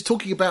heaven. This is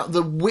talking about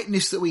the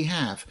witness that we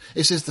have.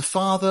 It says the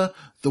Father,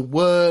 the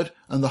Word,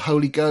 and the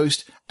Holy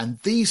Ghost, and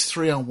these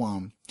three are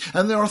one.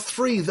 And there are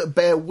three that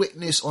bear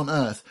witness on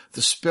earth,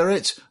 the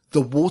Spirit,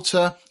 the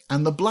water,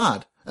 and the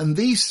blood. And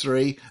these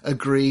three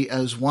agree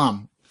as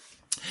one.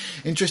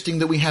 Interesting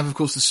that we have, of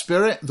course, the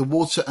Spirit, the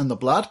water, and the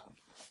blood.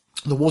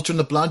 The water and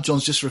the blood,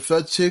 John's just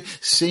referred to,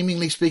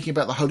 seemingly speaking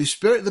about the Holy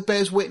Spirit that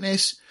bears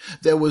witness.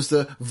 There was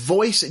the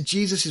voice at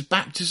Jesus'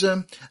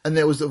 baptism, and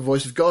there was the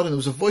voice of God, and there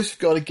was a voice of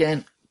God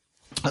again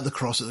at the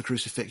cross, at the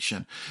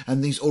crucifixion.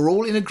 And these are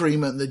all in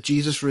agreement that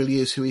Jesus really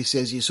is who he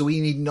says he is. So we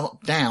need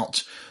not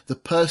doubt the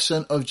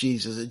person of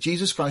Jesus, that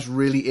Jesus Christ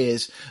really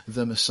is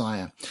the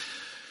Messiah.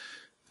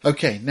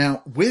 Okay,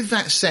 now, with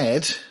that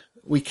said,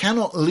 we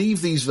cannot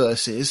leave these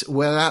verses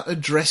without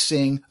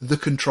addressing the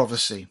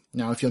controversy.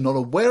 Now, if you're not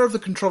aware of the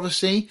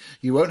controversy,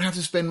 you won't have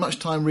to spend much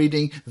time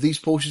reading these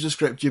portions of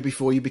Scripture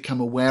before you become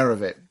aware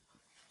of it.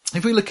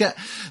 If we look at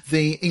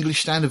the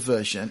English Standard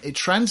Version, it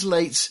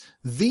translates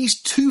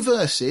these two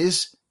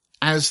verses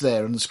as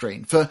there on the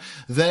screen. For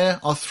there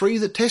are three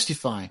that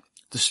testify,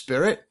 the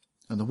Spirit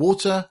and the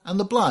water and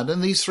the blood,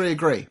 and these three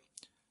agree.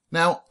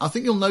 Now, I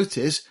think you'll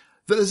notice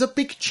that there's a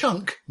big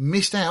chunk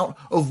missed out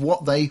of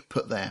what they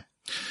put there.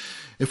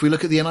 If we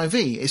look at the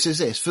NIV, it says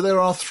this, for there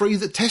are three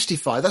that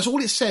testify. That's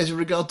all it says in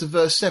regard to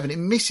verse 7. It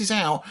misses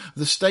out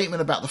the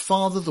statement about the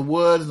Father, the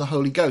Word, and the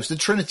Holy Ghost. The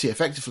Trinity,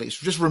 effectively. It's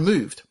just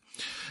removed.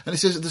 And it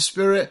says that the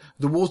Spirit,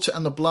 the water,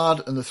 and the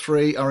blood, and the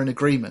three are in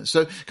agreement.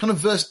 So kind of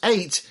verse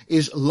 8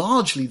 is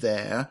largely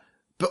there,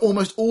 but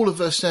almost all of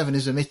verse 7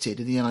 is omitted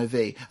in the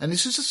NIV. And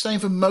this is the same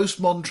for most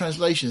modern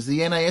translations. The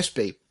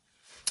NASB,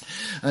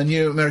 a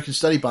New American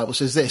Study Bible,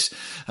 says this,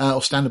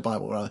 or Standard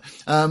Bible rather.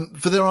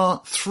 For there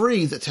are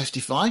three that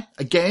testify.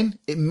 Again,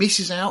 it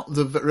misses out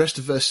the rest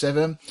of verse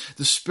 7.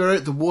 The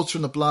Spirit, the water,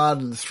 and the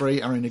blood, and the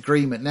three are in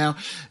agreement. Now,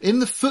 in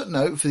the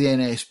footnote for the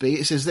NASB,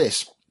 it says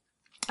this.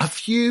 A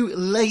few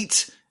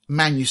late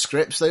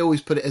manuscripts, they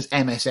always put it as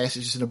MSS,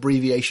 it's just an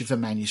abbreviation for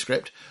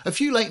manuscript. A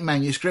few late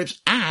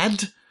manuscripts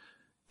add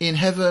in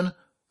heaven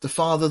the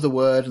Father, the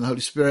Word, and the Holy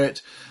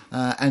Spirit,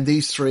 and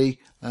these three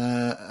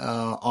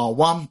are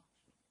one.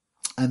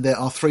 And there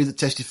are three that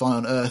testify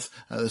on earth,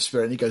 the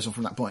Spirit, and he goes on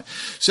from that point.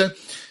 So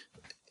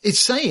it's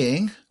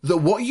saying that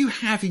what you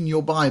have in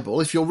your Bible,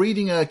 if you're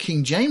reading a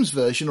King James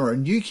Version or a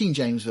New King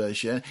James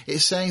Version,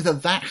 it's saying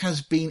that that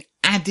has been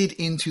added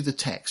into the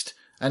text.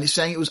 And it's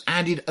saying it was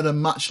added at a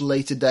much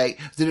later date,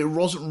 that it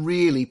wasn't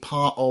really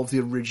part of the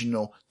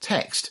original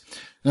text.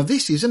 Now,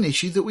 this is an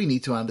issue that we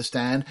need to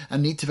understand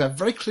and need to have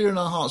very clear in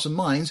our hearts and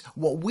minds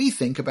what we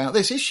think about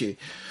this issue.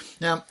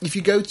 Now, if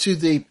you go to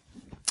the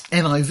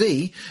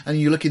NIV and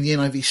you look in the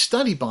NIV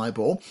Study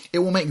Bible, it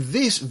will make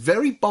this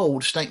very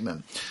bold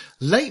statement.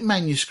 Late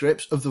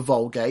manuscripts of the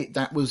Vulgate,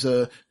 that was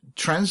a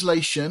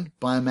translation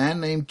by a man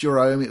named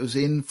Jerome. It was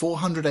in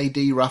 400 AD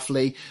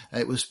roughly.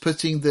 It was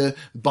putting the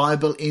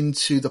Bible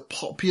into the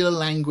popular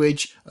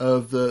language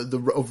of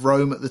of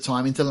Rome at the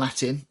time, into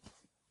Latin.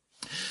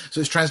 So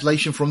it's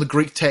translation from the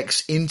Greek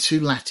text into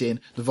Latin,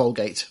 the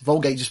Vulgate.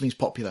 Vulgate just means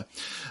popular.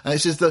 It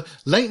says the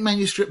late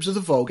manuscripts of the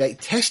Vulgate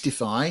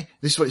testify,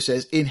 this is what it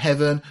says, in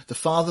heaven, the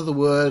Father, the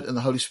Word, and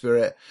the Holy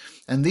Spirit.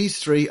 And these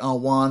three are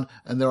one,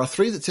 and there are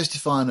three that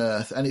testify on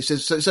earth. And it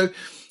says, so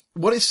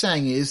what it's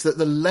saying is that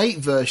the late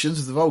versions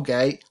of the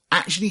Vulgate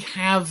actually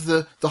have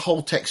the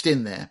whole text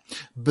in there.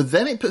 But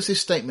then it puts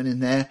this statement in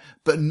there,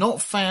 but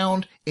not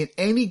found in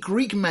any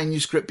Greek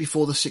manuscript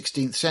before the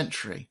 16th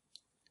century.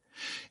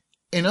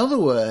 In other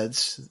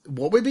words,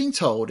 what we're being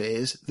told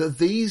is that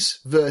these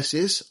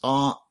verses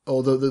are,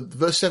 or the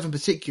verse 7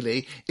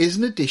 particularly, is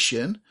an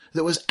addition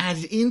that was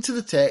added into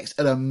the text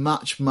at a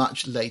much,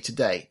 much later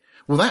date.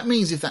 Well, that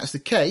means if that's the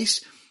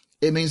case,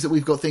 it means that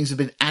we've got things that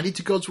have been added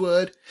to God's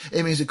word.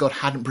 It means that God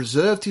hadn't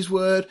preserved his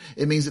word.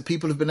 It means that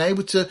people have been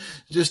able to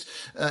just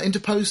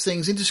interpose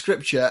things into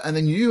scripture. And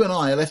then you and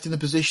I are left in the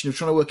position of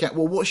trying to work out,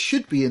 well, what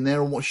should be in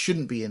there and what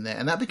shouldn't be in there.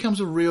 And that becomes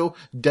a real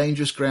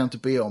dangerous ground to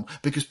be on,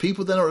 because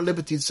people then are at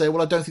liberty to say,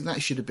 well, I don't think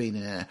that should have been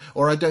in there,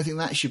 or I don't think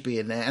that should be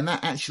in there. And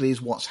that actually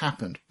is what's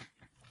happened.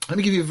 Let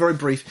me give you a very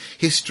brief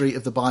history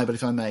of the Bible,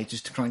 if I may,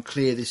 just to try and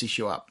clear this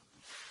issue up.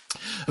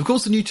 Of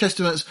course, the New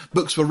Testament's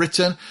books were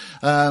written,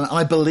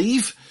 I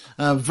believe,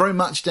 very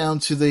much down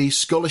to the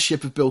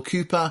scholarship of Bill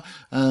Cooper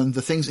and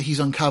the things that he's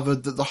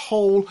uncovered, that the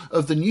whole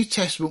of the New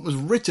Testament was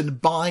written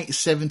by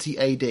 70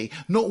 AD.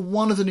 Not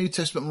one of the New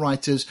Testament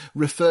writers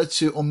referred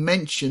to or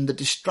mentioned the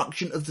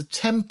destruction of the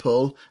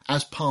temple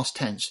as past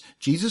tense.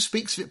 Jesus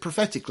speaks of it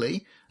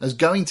prophetically as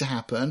going to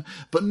happen,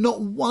 but not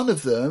one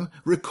of them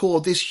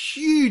record this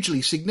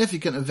hugely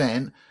significant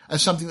event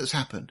as something that's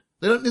happened.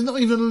 There's not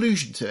even an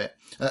allusion to it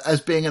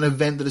as being an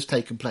event that has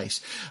taken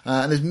place.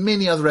 And there's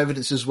many other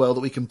evidence as well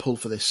that we can pull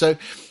for this. So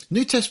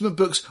New Testament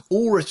books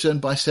all written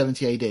by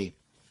 70 AD.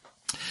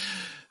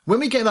 When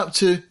we get up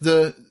to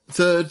the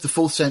 3rd, the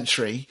 4th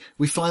century,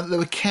 we find that there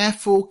were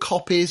careful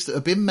copies that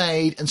have been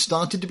made and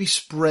started to be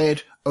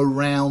spread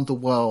around the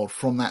world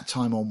from that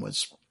time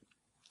onwards.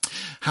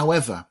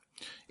 However,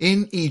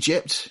 in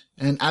Egypt,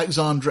 in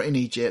Alexandria in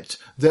Egypt,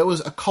 there was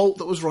a cult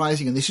that was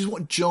rising, and this is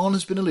what John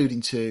has been alluding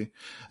to,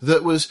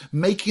 that was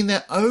making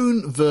their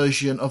own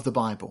version of the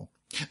Bible.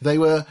 They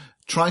were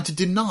trying to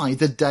deny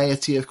the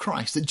deity of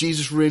Christ, that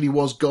Jesus really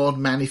was God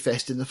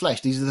manifest in the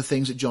flesh. These are the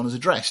things that John has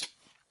addressed.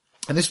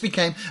 And this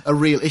became a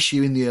real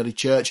issue in the early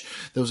church.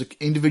 There was an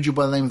individual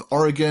by the name of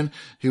Origen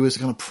who was a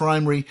kind of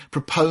primary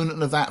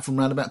proponent of that from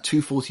around about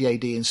 240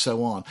 AD and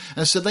so on.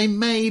 And so they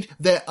made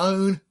their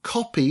own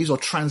copies or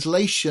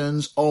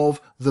translations of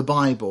the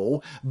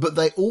Bible, but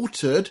they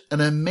altered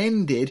and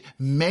amended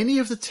many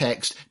of the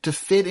text to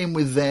fit in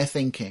with their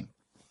thinking.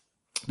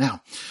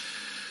 Now,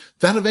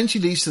 that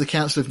eventually leads to the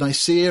Council of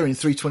Nicaea in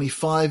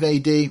 325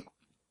 AD.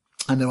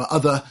 And there were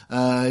other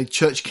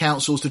church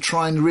councils to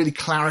try and really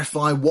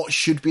clarify what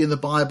should be in the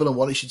Bible and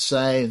what it should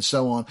say and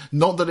so on.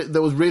 Not that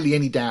there was really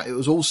any doubt. It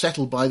was all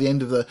settled by the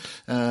end of the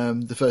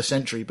 1st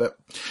century. But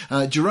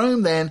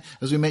Jerome then,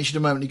 as we mentioned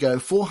a moment ago,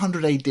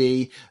 400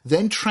 AD,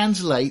 then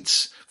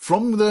translates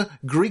from the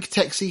Greek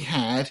text he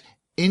had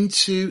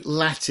into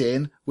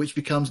Latin, which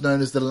becomes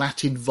known as the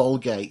Latin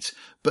Vulgate.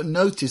 But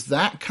notice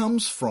that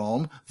comes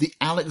from the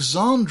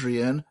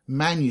Alexandrian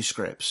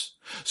manuscripts.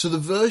 So the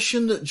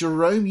version that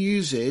Jerome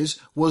uses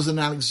was an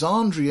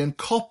Alexandrian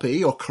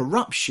copy or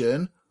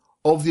corruption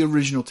of the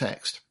original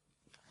text.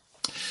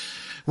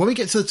 When we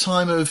get to the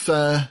time of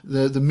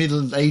the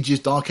Middle Ages,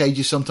 Dark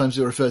Ages, sometimes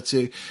they're referred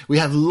to, we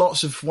have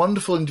lots of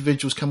wonderful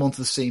individuals come onto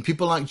the scene.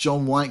 People like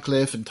John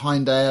Wycliffe and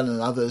Tyndale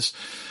and others.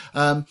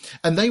 And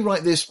they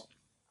write this.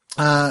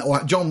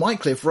 John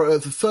Wycliffe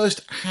wrote the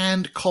first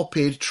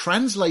hand-copied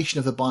translation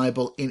of the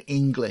Bible in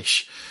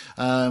English.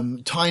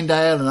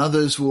 Tyndale and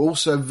others were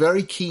also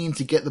very keen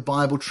to get the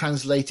Bible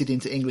translated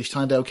into English.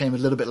 Tyndale came a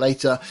little bit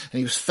later, and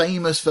he was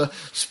famous for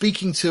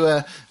speaking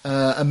to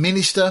a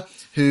minister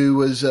who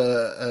was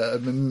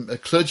a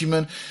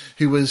clergyman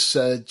who was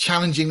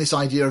challenging this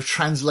idea of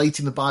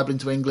translating the Bible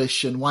into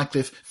English. And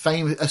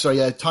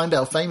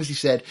Tyndale famously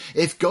said,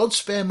 "If God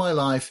spare my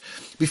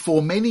life,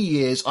 before many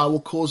years I will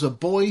cause a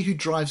boy who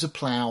drives a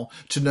plough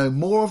to know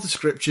more of the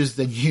scriptures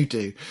than you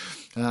do."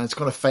 It's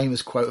quite a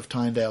famous quote of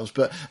Tyndale's,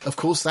 but of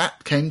course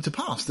that came to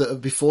pass,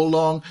 that before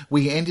long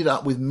we ended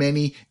up with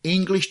many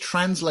English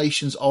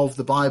translations of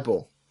the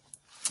Bible.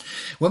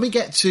 When we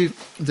get to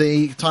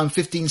the time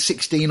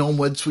 1516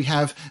 onwards, we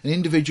have an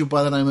individual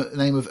by the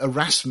name of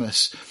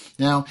Erasmus.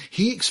 Now,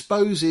 he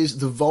exposes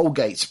the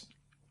Vulgate,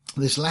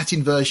 this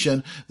Latin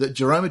version that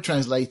Jerome had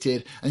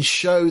translated, and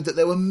showed that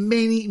there were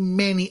many,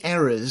 many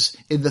errors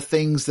in the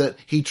things that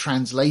he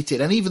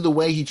translated, and even the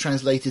way he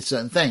translated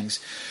certain things.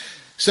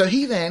 So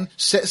he then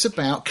sets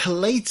about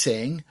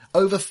collating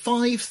over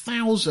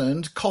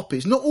 5,000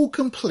 copies, not all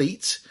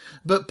complete,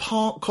 but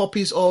part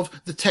copies of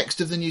the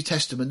text of the New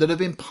Testament that have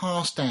been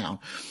passed down.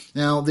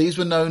 Now, these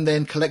were known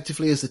then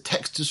collectively as the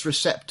Textus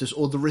Receptus,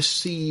 or the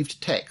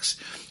received texts,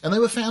 and they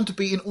were found to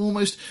be in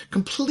almost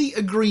complete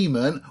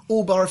agreement,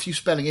 all bar a few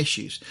spelling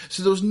issues.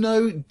 So there was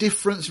no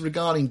difference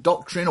regarding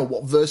doctrine or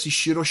what verses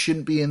should or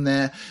shouldn't be in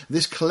there.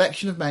 This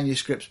collection of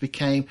manuscripts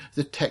became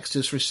the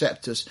Textus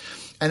Receptus.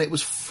 And it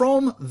was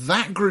from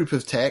that group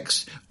of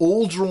texts,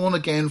 all drawn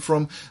again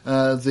from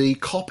the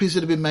copies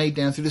that have been made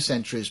down through the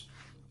centuries,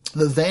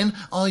 that then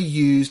are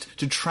used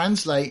to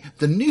translate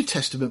the New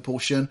Testament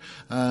portion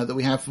that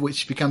we have,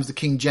 which becomes the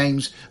King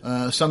James,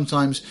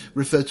 sometimes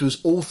referred to as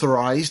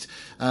authorized.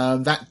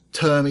 That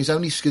term is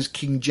only because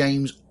King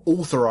James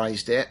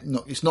authorized it.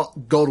 It's not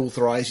God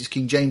authorized, it's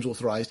King James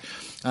authorized.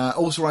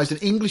 Authorized an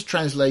English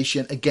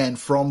translation, again,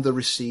 from the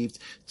received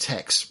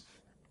text.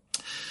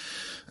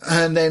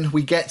 And then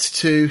we get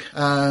to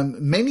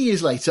many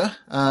years later,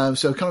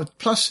 so kind of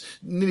plus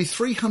nearly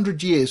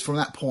 300 years from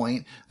that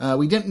point.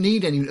 We didn't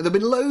need any. There have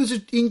been loads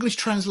of English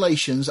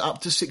translations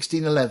up to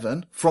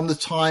 1611 from the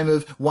time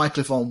of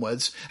Wycliffe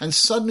onwards, and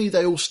suddenly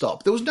they all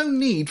stopped. There was no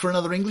need for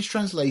another English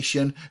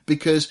translation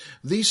because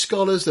these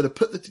scholars that had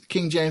put the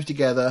King James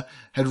together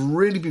had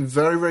really been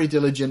very, very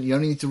diligent. You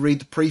only need to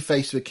read the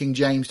preface of King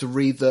James to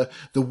read the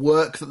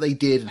work that they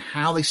did and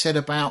how they set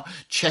about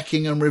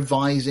checking and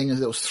revising. And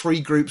there was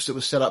 3 groups that were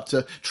set up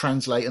to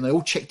translate, and they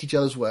all checked each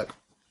other's work.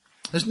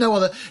 There's no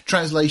other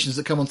translations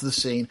that come onto the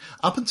scene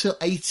up until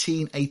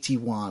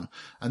 1881,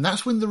 and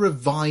that's when the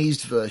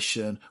revised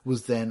version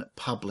was then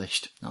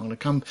published. Now, I'm going to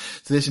come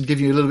to this and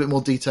give you a little bit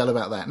more detail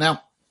about that.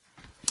 Now,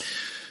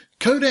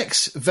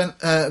 Codex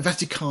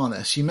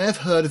Vaticanus, you may have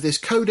heard of this.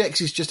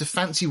 Codex is just a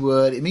fancy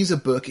word. It means a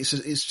book.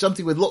 It's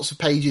something with lots of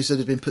pages that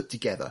have been put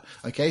together.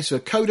 Okay, so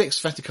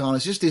Codex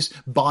Vaticanus, just this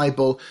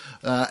Bible,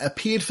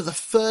 appeared for the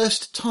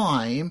first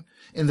time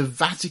in the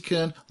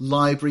Vatican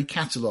Library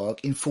Catalogue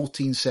in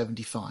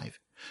 1475.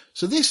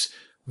 So this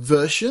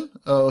version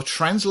or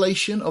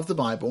translation of the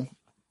Bible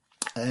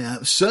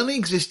certainly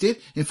existed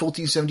in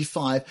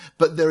 1475,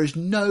 but there is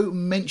no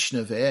mention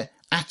of it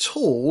at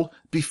all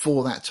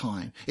before that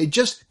time. It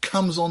just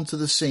comes onto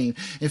the scene.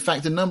 In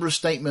fact, a number of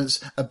statements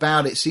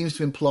about it seems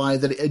to imply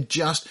that it had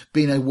just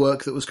been a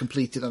work that was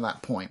completed at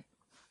that point.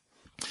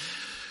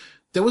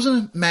 There was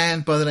a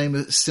man by the name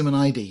of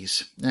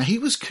Simonides. Now, he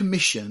was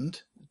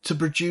commissioned to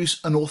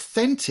produce an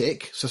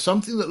authentic, so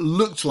something that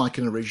looked like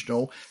an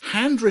original,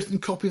 handwritten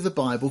copy of the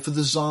Bible for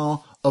the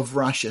Tsar of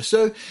Russia.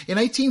 So in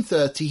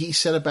 1830, he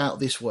set about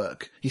this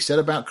work. He set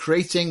about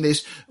creating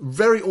this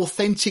very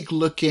authentic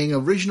looking,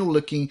 original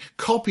looking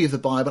copy of the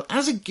Bible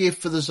as a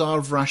gift for the Tsar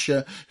of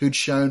Russia, who'd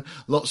shown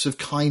lots of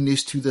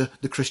kindness to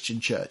the Christian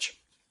church.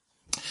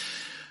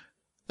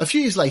 A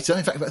few years later,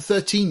 in fact about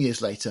 13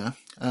 years later,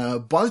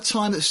 by the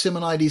time that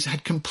Simonides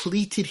had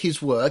completed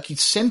his work, he'd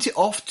sent it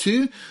off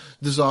to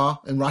the Tsar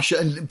in Russia,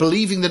 and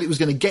believing that it was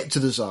going to get to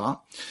the Tsar,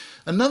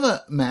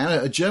 another man,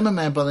 a German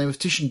man by the name of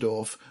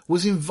Tischendorf,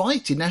 was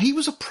invited. Now, he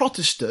was a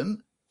Protestant,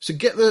 so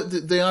get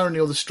the irony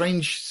or the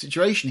strange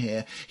situation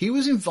here. He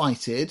was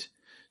invited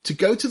to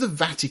go to the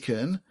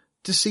Vatican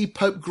to see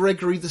Pope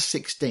Gregory the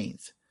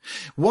 16th.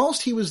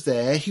 Whilst he was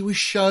there, he was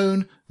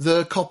shown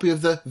the copy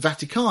of the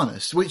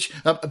Vaticanus, which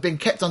had been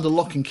kept under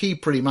lock and key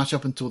pretty much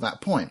up until that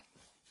point.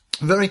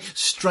 A very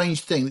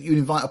strange thing that you'd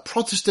invite a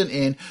Protestant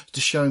in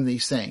to show him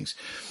these things.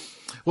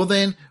 Well,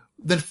 then,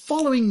 the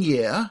following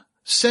year,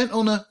 sent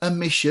on a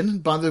mission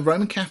by the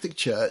Roman Catholic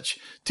Church,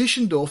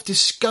 Tischendorf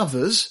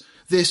discovers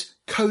this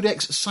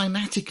Codex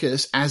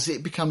Sinaiticus, as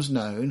it becomes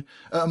known,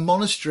 at a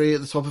monastery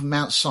at the top of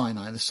Mount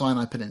Sinai, the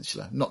Sinai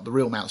Peninsula. Not the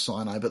real Mount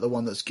Sinai, but the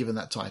one that's given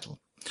that title.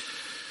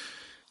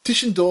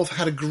 Tischendorf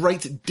had a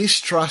great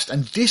distrust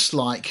and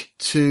dislike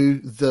to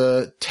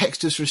the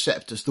Textus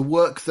Receptus, the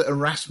work that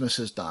Erasmus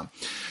has done.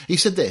 He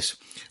said this: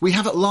 "We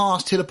have at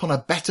last hit upon a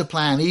better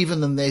plan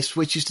even than this,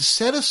 which is to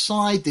set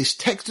aside this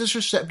Textus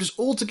Receptus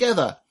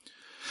altogether,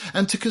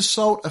 and to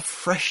consult a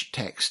fresh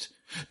text,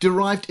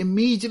 derived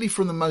immediately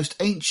from the most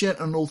ancient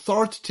and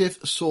authoritative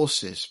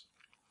sources."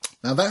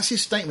 Now, that's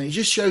his statement. It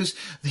just shows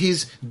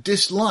his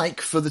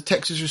dislike for the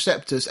Textus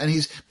Receptus and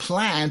his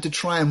plan to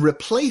try and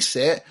replace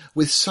it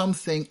with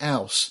something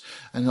else.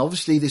 And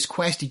obviously this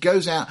quest, he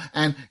goes out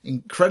and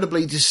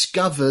incredibly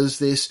discovers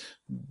this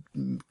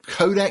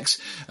codex.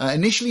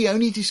 Initially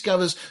only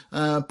discovers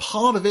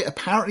part of it,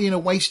 apparently in a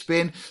waste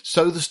bin.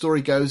 So the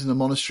story goes, in the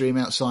monastery of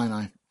Mount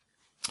Sinai.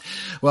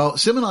 Well,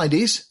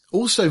 Simonides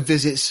also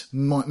visits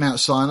Mount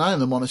Sinai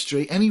and the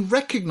monastery, and he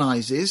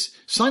recognises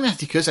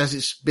Sinaiticus, as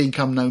it's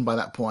become known by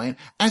that point,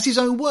 as his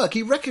own work.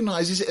 He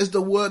recognises it as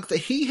the work that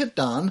he had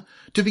done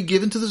to be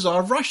given to the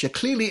Tsar of Russia.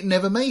 Clearly it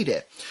never made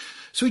it.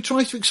 So he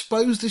tries to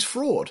expose this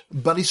fraud,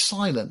 but is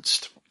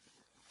silenced.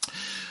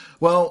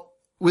 Well,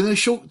 within a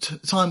short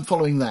time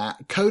following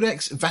that,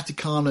 Codex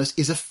Vaticanus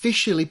is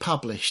officially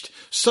published,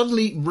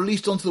 suddenly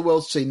released onto the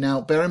world scene.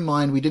 Now, bear in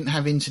mind, we didn't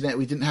have internet,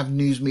 we didn't have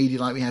news media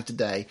like we have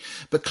today,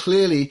 but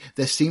clearly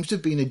there seems to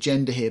have been an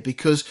agenda here,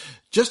 because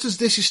just as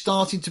this is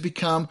starting to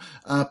become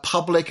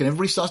public and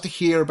everybody starts to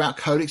hear about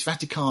Codex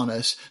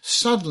Vaticanus,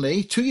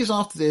 suddenly, 2 years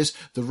after this,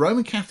 the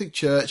Roman Catholic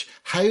Church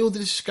hailed the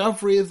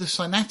discovery of the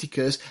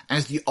Sinaiticus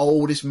as the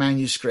oldest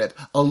manuscript,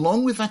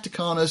 along with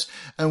Vaticanus,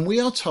 and we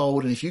are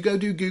told, and if you go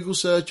do Google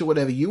search or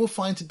whatever, you will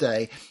find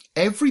today,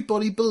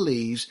 everybody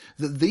believes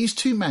that these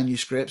two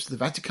manuscripts, the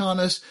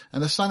Vaticanus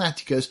and the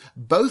Sinaiticus,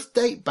 both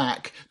date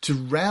back to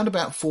round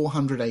about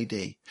 400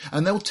 AD.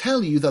 And they'll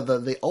tell you that they're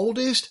the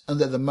oldest and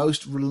they're the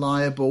most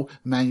reliable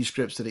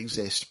manuscripts that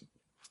exist.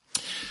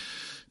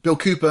 Bill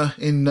Cooper,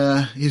 in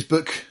his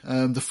book,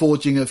 The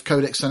Forging of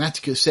Codex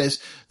Sinaiticus, says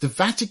the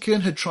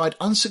Vatican had tried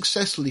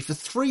unsuccessfully for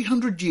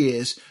 300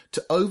 years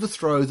to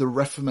overthrow the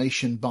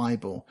Reformation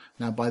Bible.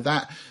 Now, by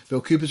that, Bill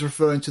Cooper's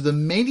referring to the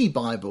many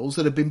Bibles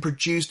that have been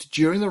produced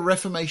during the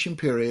Reformation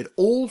period,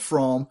 all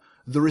from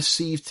the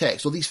received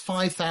text, or these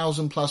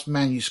 5,000 plus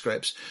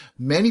manuscripts.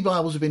 Many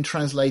Bibles have been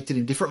translated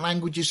in different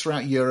languages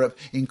throughout Europe,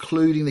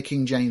 including the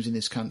King James in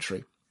this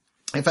country.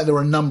 In fact, there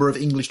were a number of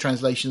English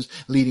translations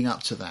leading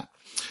up to that.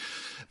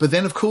 But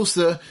then, of course,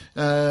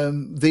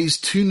 these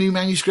two new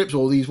manuscripts,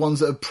 or these ones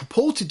that are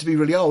purported to be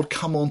really old,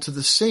 come onto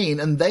the scene,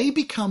 and they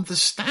become the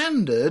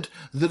standard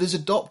that is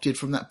adopted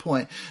from that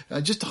point.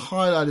 Just to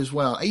highlight as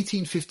well,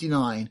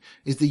 1859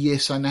 is the year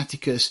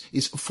Sinaiticus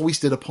is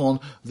foisted upon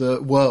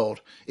the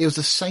world. It was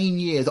the same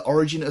year The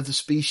Origin of the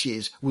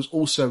Species was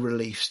also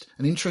released.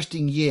 An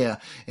interesting year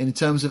in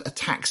terms of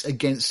attacks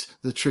against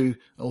the true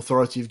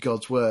authority of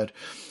God's word.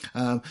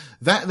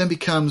 That then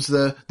becomes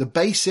the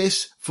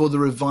basis for the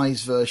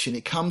revised version.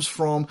 It comes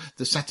from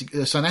the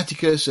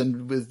Sinaiticus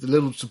and with a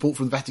little support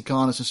from the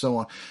Vaticanus and so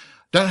on.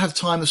 Don't have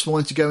time this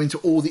morning to go into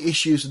all the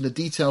issues and the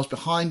details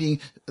behind the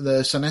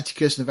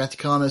Sinaiticus and the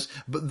Vaticanus,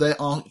 but there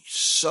are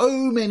so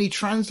many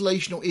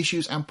translational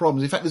issues and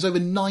problems. In fact, there's over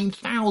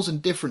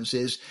 9,000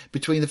 differences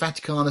between the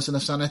Vaticanus and the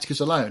Sinaiticus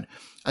alone.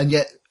 And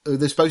yet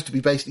they're supposed to be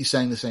basically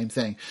saying the same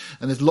thing.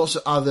 And there's lots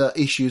of other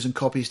issues and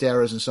copyist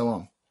errors and so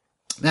on.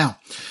 Now,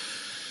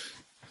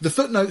 the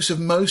footnotes of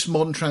most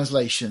modern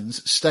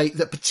translations state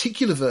that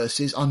particular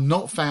verses are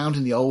not found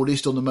in the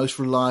oldest or the most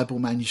reliable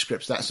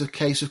manuscripts. That's the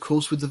case, of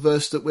course, with the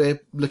verse that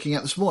we're looking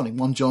at this morning,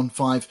 1 John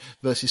 5,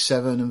 verses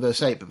 7 and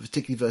verse 8, but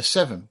particularly verse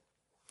 7.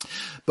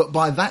 But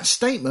by that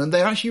statement,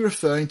 they're actually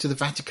referring to the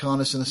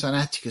Vaticanus and the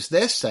Sinaiticus.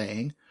 They're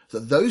saying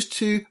that those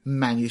two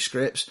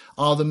manuscripts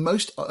are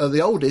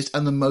the oldest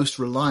and the most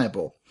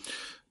reliable.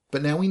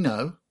 But now we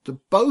know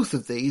that both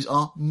of these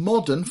are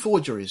modern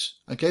forgeries.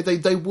 Okay,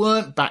 they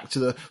weren't back to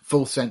the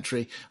 4th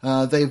century.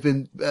 They've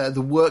been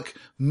the work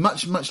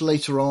much, much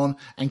later on,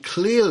 and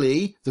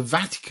clearly the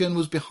Vatican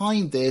was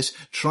behind this,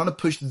 trying to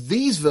push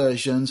these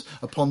versions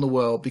upon the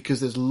world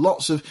because there's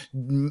lots of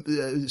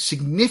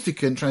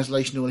significant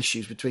translational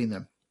issues between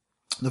them.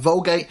 The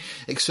Vulgate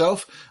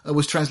itself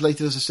was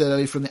translated, as I said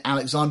earlier, from the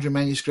Alexandrian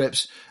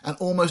manuscripts, and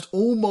almost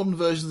all modern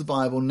versions of the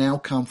Bible now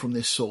come from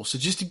this source. So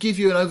just to give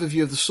you an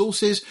overview of the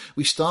sources,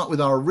 we start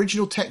with our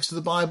original text of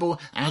the Bible,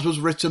 as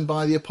was written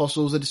by the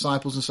apostles, the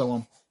disciples, and so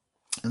on,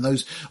 and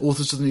those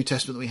authors of the New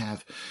Testament that we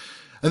have.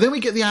 And then we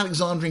get the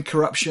Alexandrian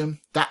corruption.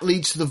 That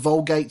leads to the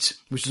Vulgate,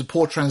 which is a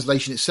poor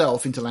translation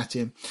itself into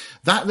Latin.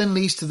 That then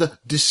leads to the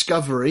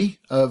discovery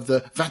of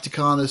the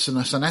Vaticanus and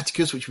the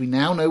Sinaiticus, which we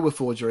now know were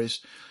forgeries.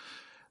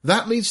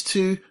 That leads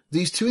to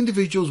these two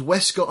individuals,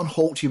 Westcott and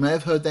Hort. You may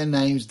have heard their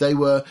names. They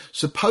were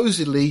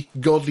supposedly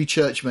godly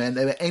churchmen.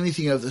 They were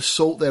anything of the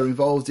sort. They were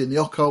involved in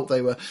the occult.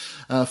 They were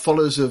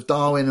followers of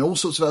Darwin and all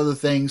sorts of other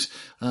things.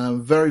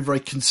 Very, very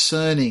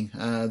concerning,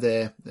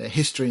 their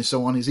history and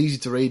so on. It's easy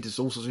to read. There's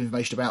all sorts of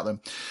information about them.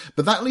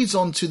 But that leads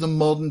on to the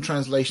modern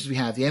translations we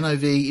have, the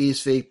NIV,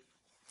 ESV,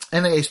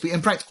 NASB,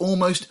 in fact,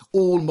 almost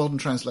all modern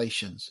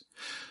translations.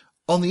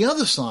 On the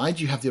other side,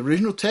 you have the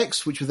original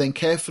text, which were then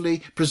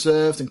carefully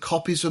preserved and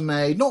copies were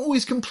made. Not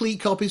always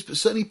complete copies, but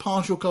certainly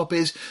partial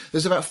copies.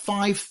 There's about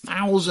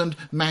 5,000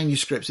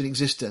 manuscripts in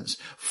existence,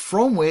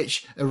 from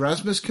which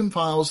Erasmus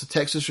compiles the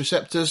Textus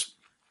Receptus,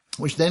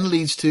 which then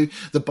leads to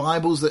the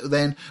Bibles that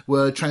then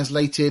were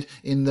translated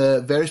in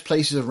the various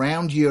places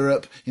around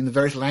Europe in the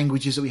various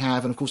languages that we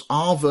have. And of course,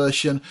 our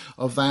version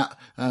of that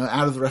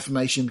out of the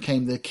Reformation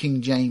became the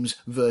King James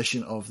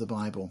version of the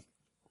Bible.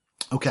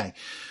 Okay.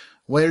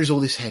 Where is all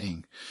this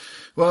heading?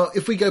 Well,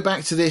 if we go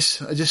back to this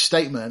just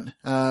statement,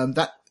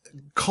 that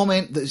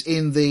comment that's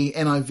in the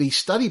NIV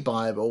Study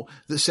Bible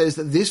that says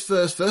that this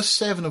verse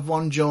 7 of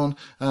 1 John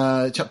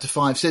chapter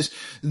 5 says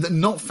that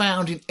not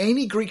found in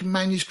any Greek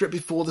manuscript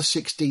before the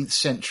 16th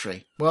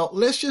century. Well,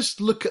 let's just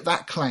look at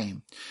that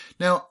claim.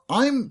 Now,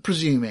 I'm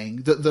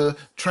presuming that the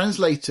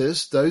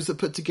translators, those that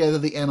put together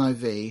the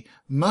NIV,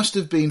 must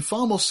have been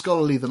far more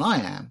scholarly than I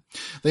am.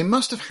 They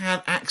must have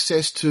had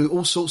access to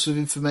all sorts of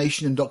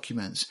information and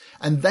documents.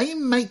 And they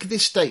make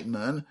this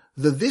statement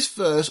that this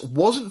verse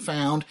wasn't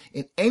found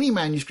in any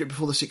manuscript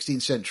before the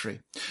 16th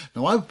century.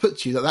 Now, I would put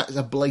to you that that is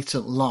a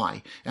blatant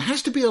lie. It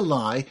has to be a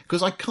lie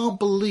because I can't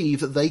believe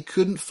that they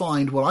couldn't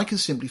find what I can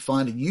simply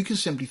find and you can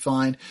simply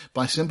find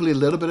by simply a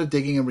little bit of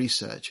digging and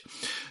research.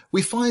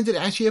 we find that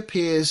it actually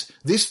appears,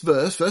 this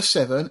verse, verse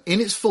 7,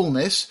 in its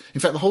fullness, in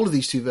fact the whole of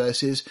these two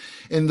verses,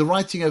 in the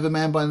writing of a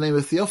man by the name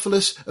of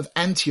Theophilus of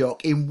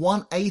Antioch in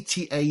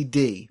 180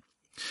 AD.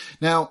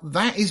 Now,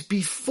 that is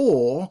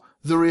before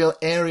the real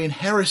Arian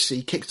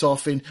heresy kicked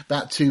off in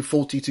about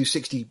 240 to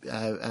 60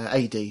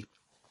 AD.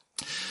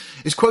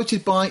 It's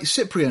quoted by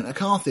Cyprian at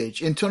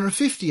Carthage in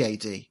 250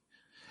 AD.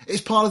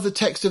 It's part of the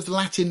text of the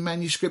Latin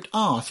manuscript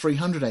R,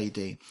 300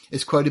 AD.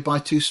 It's quoted by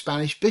two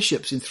Spanish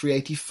bishops in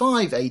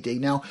 385 AD.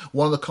 Now,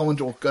 one of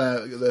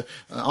the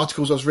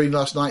articles I was reading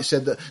last night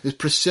said that this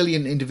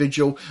Priscillian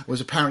individual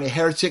was apparently a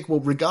heretic. Well,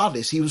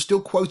 regardless, he was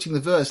still quoting the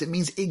verse. It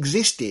means it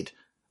existed.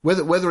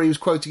 Whether he was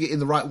quoting it in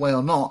the right way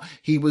or not,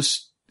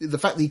 the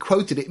fact that he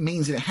quoted it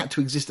means that it had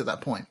to exist at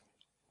that point.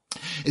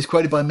 It's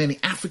quoted by many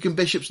African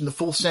bishops in the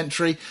 4th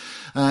century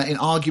in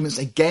arguments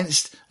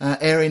against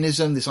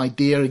Arianism, this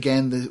idea,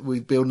 again,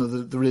 we build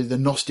on the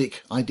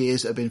Gnostic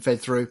ideas that have been fed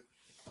through.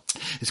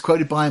 It's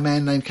quoted by a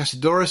man named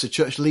Cassiodorus, a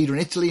church leader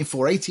in Italy in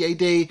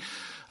 480 AD.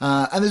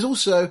 And there's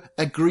also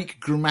a Greek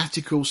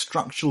grammatical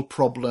structural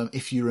problem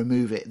if you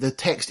remove it. The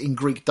text in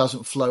Greek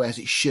doesn't flow as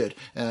it should.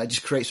 It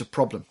just creates a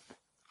problem.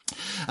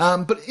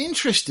 But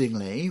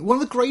interestingly, one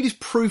of the greatest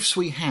proofs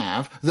we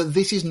have that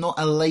this is not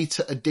a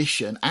later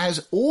addition,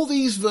 as all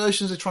these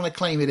versions are trying to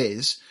claim it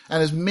is,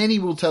 and as many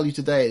will tell you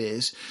today it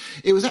is,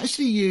 it was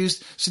actually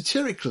used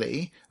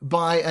satirically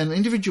by an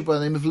individual by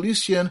the name of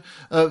Lucian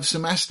of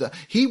Samosata.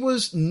 He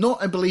was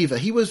not a believer.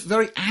 He was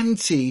very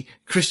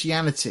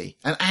anti-Christianity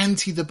and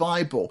anti the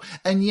Bible,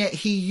 and yet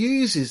he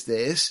uses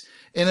this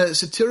in a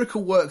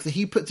satirical work that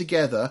he put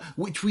together,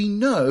 which we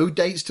know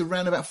dates to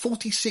around about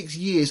 46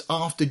 years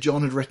after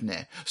John had written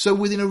it. So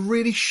within a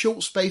really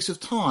short space of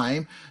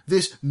time,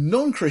 this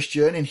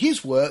non-Christian in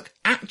his work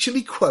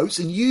actually quotes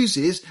and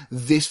uses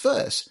this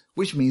verse,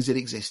 which means it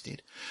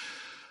existed.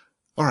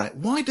 All right,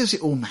 why does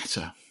it all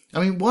matter? I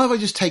mean, why have I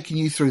just taken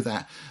you through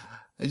that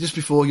just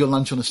before your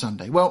lunch on a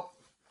Sunday? Well,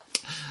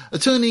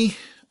 attorney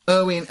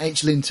Erwin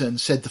H. Linton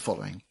said the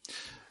following: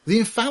 "The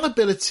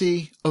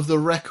infallibility of the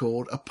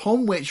record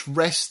upon which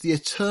rests the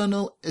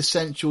eternal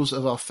essentials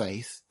of our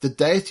faith, the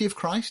deity of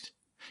Christ,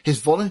 his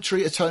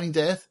voluntary atoning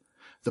death,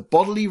 the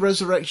bodily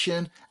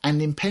resurrection,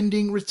 and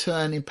impending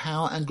return in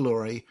power and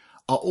glory,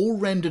 are all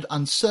rendered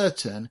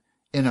uncertain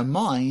in a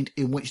mind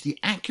in which the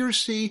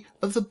accuracy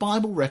of the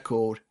Bible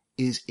record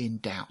is in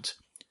doubt."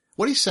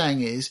 What he's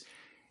saying is,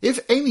 if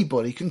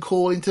anybody can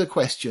call into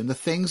question the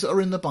things that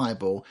are in the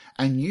Bible,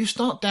 and you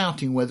start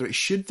doubting whether it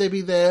should they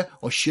be there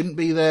or shouldn't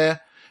be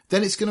there,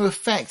 then it's going to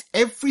affect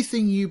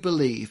everything you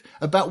believe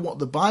about what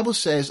the Bible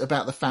says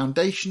about the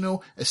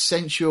foundational,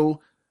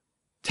 essential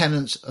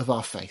tenets of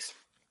our faith.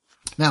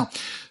 Now,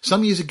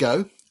 some years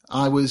ago,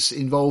 I was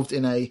involved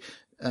in an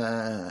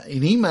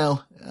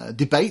email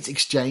debate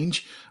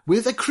exchange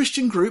with a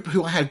Christian group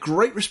who I had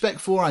great respect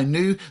for. I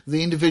knew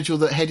the individual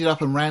that headed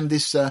up and ran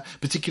this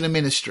particular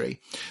ministry.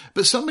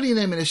 But somebody in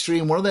their ministry,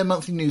 in one of their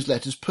monthly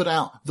newsletters, put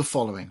out the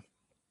following: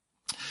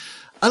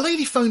 "A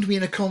lady phoned me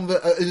in a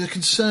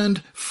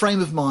concerned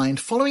frame of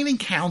mind following an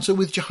encounter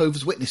with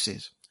Jehovah's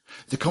Witnesses.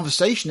 The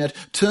conversation had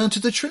turned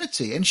to the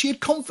Trinity, and she had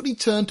confidently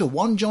turned to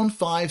 1 John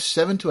 5,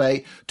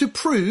 7-8 to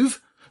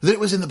prove that it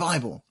was in the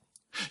Bible.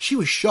 She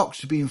was shocked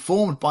to be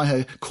informed by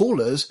her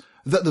callers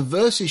that the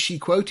verses she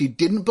quoted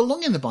didn't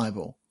belong in the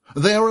Bible.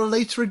 They are a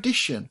later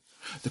addition.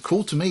 The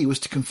call to me was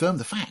to confirm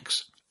the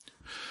facts.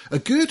 A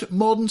good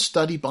modern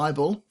study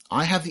Bible,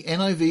 I have the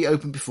NIV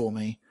open before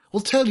me,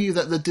 will tell you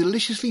that the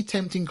deliciously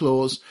tempting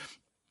clause,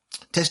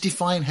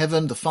 testify in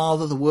heaven, the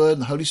Father, the Word,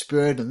 and the Holy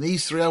Spirit, and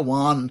these three are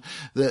one,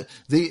 there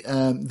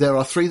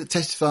are three that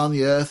testify on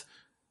the earth,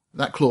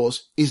 that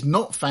clause is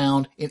not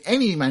found in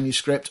any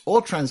manuscript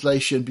or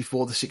translation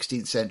before the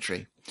 16th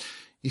century.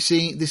 You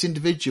see, this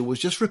individual was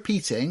just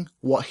repeating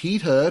what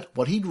he'd heard,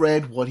 what he'd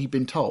read, what he'd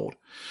been told.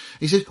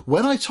 He said,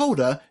 when I told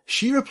her,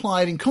 she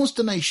replied in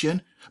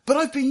consternation, but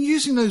I've been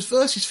using those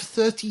verses for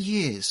 30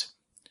 years.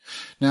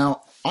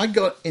 Now, I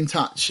got in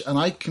touch and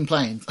I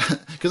complained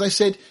because I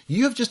said,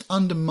 you have just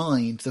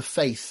undermined the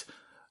faith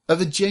of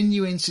a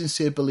genuine,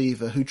 sincere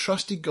believer who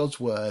trusted God's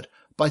word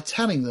by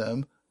telling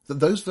them that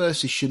those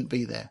verses shouldn't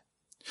be there.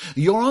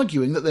 You're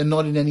arguing that they're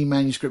not in any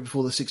manuscript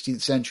before the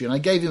 16th century, and I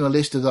gave him a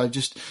list as I've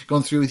just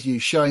gone through with you,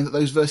 showing that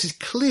those verses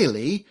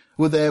clearly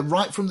were there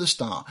right from the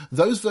start.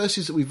 Those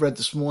verses that we've read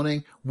this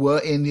morning were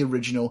in the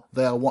original.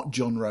 They are what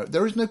John wrote.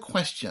 There is no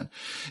question.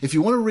 If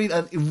you want to read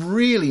a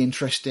really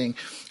interesting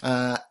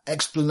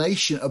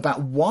explanation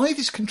about why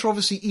this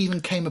controversy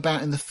even came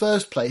about in the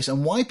first place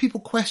and why people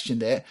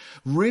questioned it,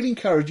 really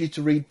encourage you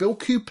to read Bill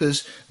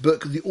Cooper's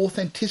book, The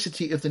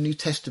Authenticity of the New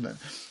Testament.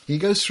 He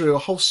goes through a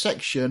whole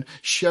section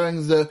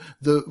showing the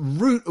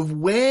root of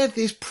where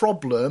this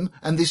problem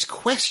and this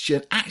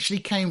question actually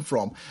came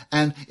from.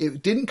 And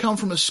it didn't come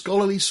from a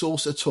scholarly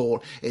source at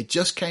all. It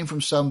just came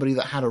from somebody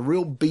that had a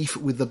real beef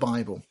with the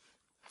Bible.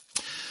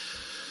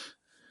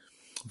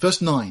 Verse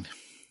 9.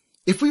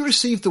 If we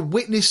receive the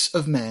witness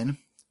of men,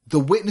 the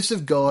witness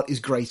of God is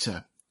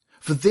greater.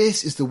 For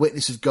this is the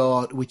witness of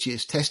God which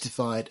is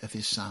testified of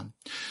his Son.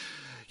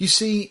 You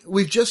see,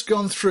 we've just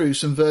gone through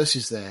some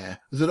verses there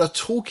that are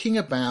talking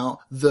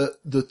about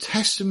the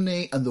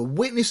testimony and the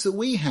witness that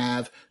we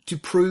have to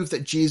prove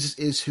that Jesus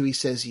is who he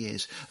says he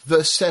is.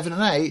 Verse 7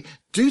 and 8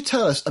 do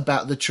tell us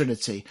about the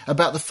Trinity,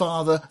 about the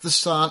Father, the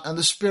Son, and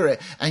the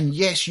Spirit. And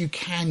yes, you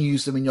can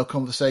use them in your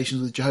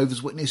conversations with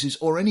Jehovah's Witnesses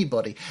or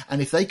anybody.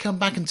 And if they come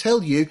back and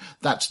tell you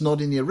that's not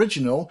in the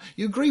original,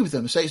 you agree with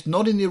them. Say it's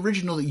not in the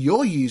original that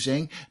you're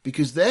using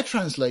because their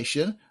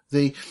translation,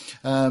 the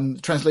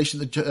translation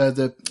that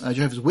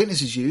Jehovah's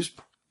Witnesses use,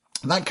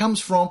 that comes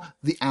from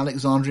the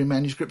Alexandrian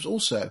manuscripts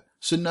also.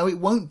 So no, it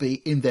won't be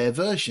in their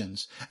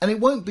versions. And it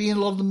won't be in a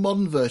lot of the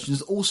modern versions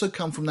that also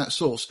come from that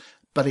source.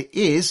 But it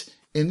is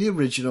in the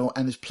original,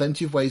 and there's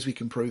plenty of ways we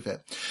can prove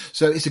it.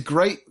 So it's a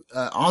great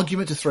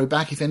argument to throw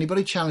back if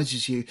anybody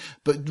challenges you.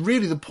 But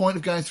really the point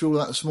of going through all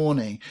that this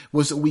morning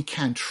was that we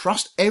can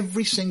trust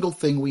every single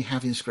thing we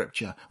have in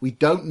Scripture. We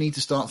don't need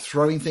to start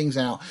throwing things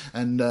out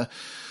and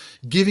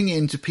giving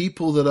in to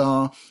people that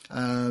are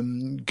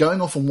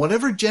going off on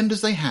whatever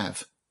agendas they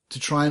have to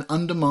try and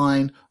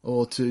undermine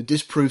or to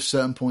disprove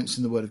certain points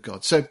in the Word of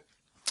God. So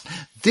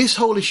this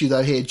whole issue,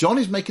 though, here, John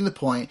is making the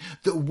point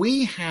that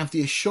we have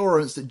the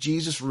assurance that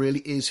Jesus really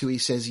is who he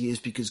says he is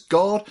because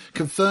God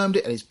confirmed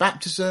it at his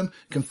baptism,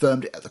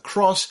 confirmed it at the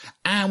cross,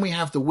 and we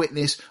have the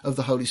witness of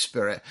the Holy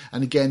Spirit.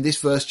 And again,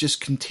 this verse just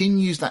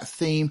continues that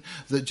theme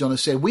that John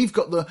has said. We've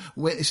got the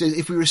witnesses.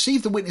 If we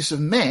receive the witness of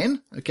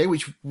men, okay,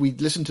 which we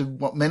listen to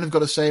what men have got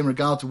to say in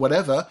regard to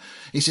whatever,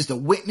 he says the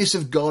witness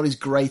of God is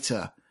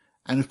greater.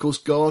 And of course,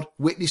 God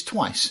witnessed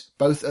twice,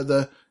 both at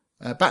the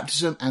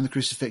baptism and the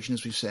crucifixion,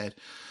 as we've said.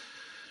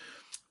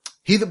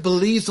 He that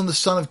believes on the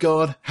Son of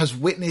God has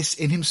witness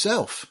in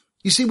himself.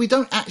 You see, we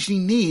don't actually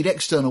need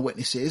external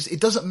witnesses. It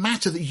doesn't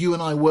matter that you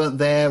and I weren't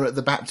there at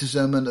the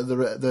baptism and at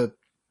the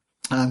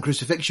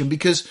crucifixion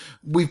because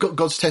we've got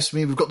God's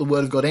testimony, we've got the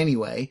Word of God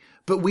anyway,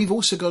 but we've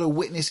also got a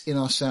witness in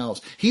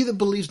ourselves. He that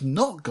believes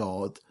not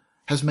God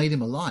has made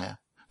him a liar,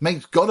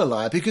 makes God a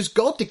liar, because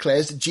God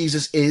declares that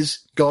Jesus is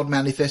God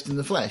manifest in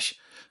the flesh,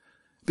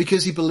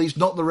 because he believes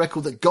not the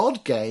record that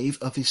God gave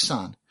of his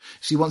Son.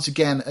 See, once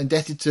again,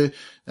 indebted to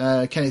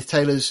Kenneth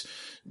Taylor's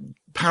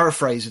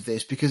paraphrase of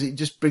this, because it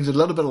just brings a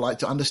little bit of light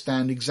to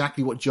understand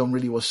exactly what John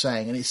really was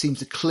saying. And it seems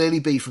to clearly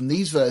be from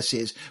these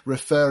verses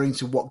referring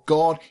to what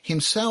God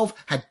himself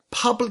had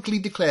publicly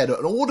declared,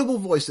 an audible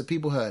voice that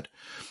people heard.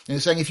 And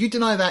it's saying, if you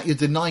deny that, you're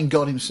denying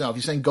God himself.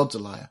 You're saying God's a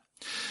liar.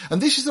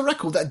 And this is the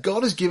record that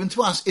God has given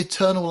to us,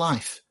 eternal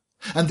life.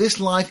 And this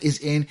life is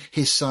in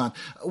his Son.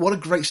 What a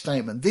great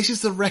statement. This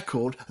is the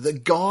record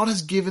that God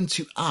has given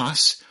to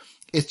us,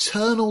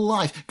 eternal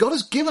life. God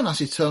has given us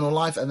eternal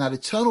life, and that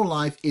eternal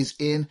life is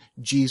in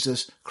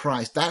Jesus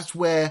Christ. That's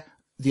where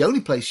the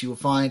only place you will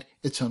find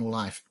eternal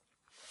life.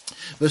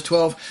 Verse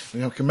 12,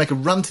 we can make a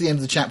run to the end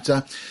of the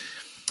chapter.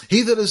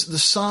 He that is the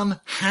Son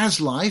has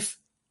life.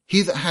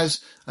 He that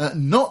has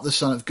not the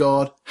Son of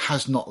God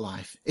has not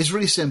life. It's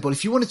really simple.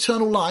 If you want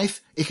eternal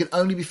life, it can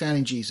only be found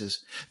in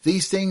Jesus.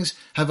 These things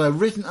have I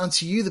written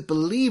unto you that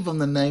believe on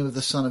the name of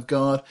the Son of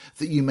God,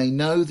 that you may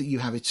know that you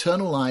have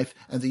eternal life,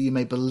 and that you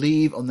may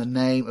believe on the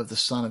name of the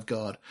Son of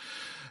God.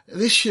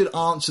 This should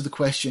answer the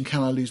question,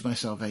 can I lose my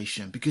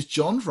salvation? Because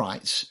John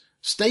writes,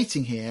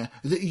 stating here,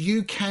 that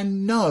you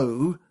can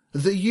know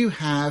that you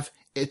have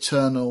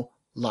eternal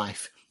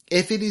life.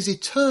 If it is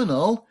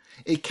eternal,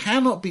 it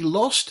cannot be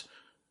lost,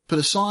 put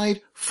aside,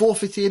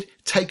 forfeited,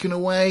 taken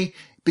away,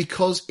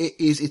 because it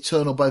is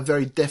eternal by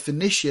very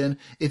definition.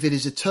 If it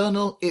is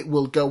eternal, it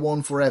will go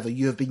on forever.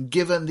 You have been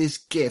given this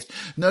gift.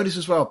 Notice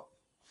as well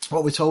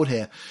what we're told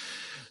here.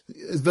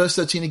 Verse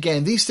 13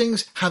 again, these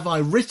things have I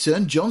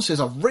written, John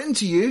says, I've written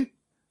to you,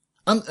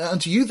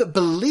 unto you that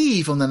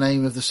believe on the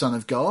name of the Son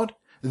of God,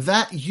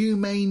 that you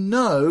may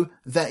know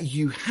that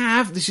you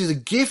have, this is a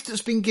gift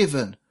that's been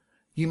given,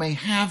 you may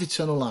have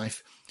eternal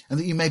life, and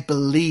that you may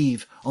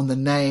believe on the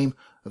name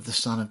of the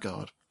Son of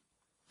God.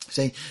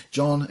 See,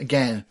 John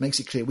again makes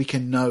it clear we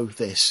can know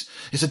this.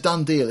 It's a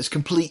done deal. It's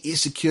complete.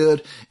 It's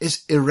secured.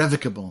 It's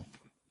irrevocable.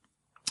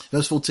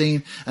 Verse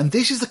 14, and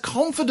this is the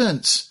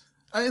confidence.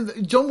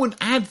 John would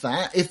add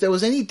that if there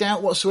was any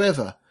doubt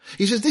whatsoever.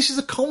 He says this is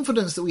the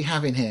confidence that we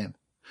have in him.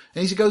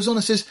 And he goes on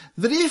and says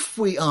that if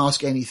we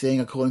ask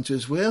anything according to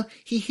his will,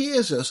 he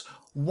hears us.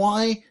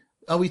 Why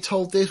are we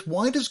told this?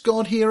 Why does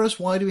God hear us?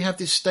 Why do we have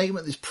this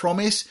statement, this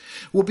promise?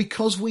 Well,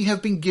 because we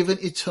have been given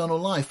eternal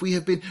life. We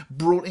have been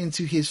brought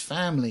into his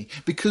family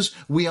because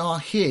we are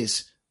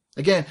his.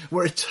 Again,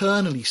 we're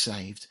eternally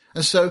saved.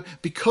 And so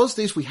because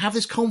this, we have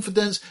this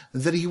confidence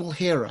that he will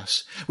hear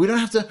us. We don't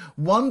have to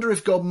wonder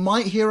if God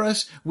might hear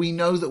us. We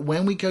know that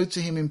when we go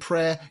to him in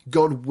prayer,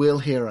 God will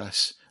hear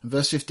us. And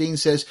verse 15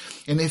 says,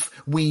 and if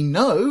we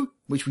know,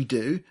 which we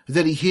do,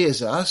 that he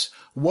hears us,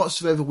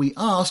 whatsoever we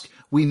ask,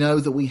 we know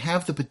that we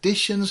have the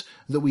petitions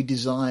that we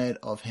desired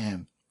of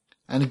him.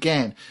 And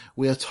again,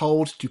 we are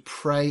told to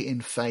pray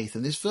in faith.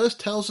 And this verse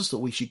tells us that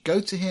we should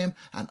go to him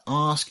and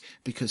ask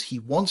because he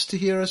wants to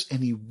hear us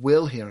and he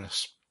will hear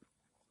us.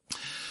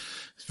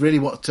 It's really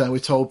what we're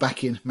told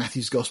back in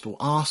Matthew's Gospel.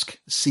 Ask,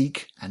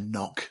 seek, and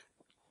knock.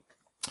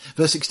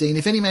 Verse 16,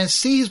 if any man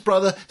see his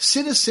brother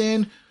sin a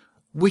sin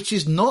which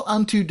is not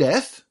unto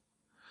death,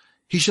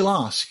 he shall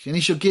ask, and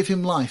he shall give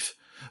him life.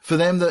 For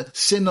them that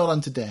sin not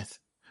unto death,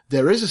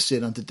 there is a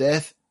sin unto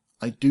death.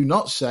 I do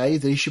not say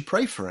that he should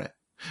pray for it.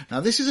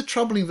 Now, this is a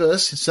troubling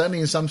verse, certainly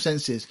in some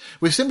senses.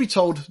 We're simply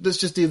told, let's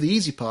just do the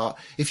easy part.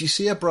 If you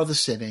see a brother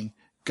sinning,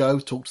 go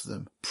talk to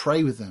them,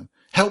 pray with them,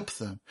 help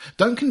them.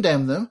 Don't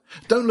condemn them.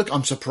 Don't look,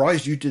 I'm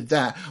surprised you did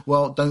that.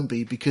 Well, don't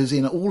be, because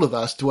in all of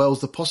us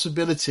dwells the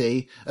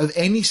possibility of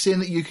any sin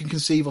that you can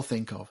conceive or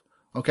think of.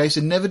 Okay,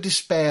 so never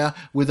despair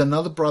with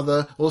another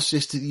brother or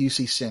sister that you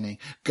see sinning.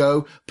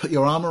 Go, put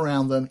your arm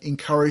around them,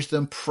 encourage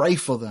them, pray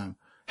for them,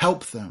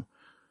 help them.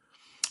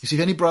 You see,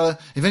 if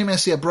any man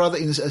see a brother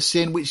in a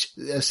sin which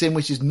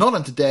is not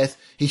unto death,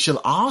 he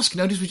shall ask.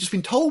 Notice we've just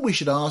been told we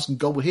should ask, and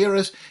God will hear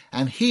us.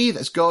 And he,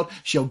 that's God,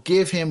 shall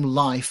give him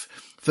life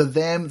for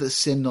them that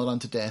sin not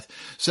unto death.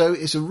 So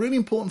it's a really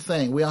important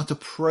thing. We are to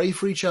pray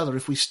for each other.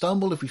 If we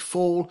stumble, if we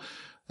fall,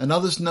 and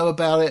others know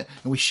about it,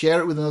 and we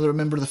share it with another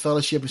member of the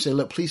fellowship and say,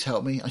 look, please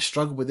help me. I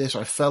struggled with this.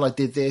 I fell. I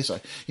did this.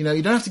 You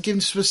don't have to give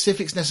them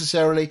specifics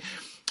necessarily.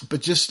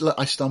 But just, look,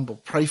 I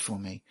stumbled. Pray for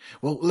me.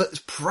 Well,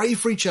 let's pray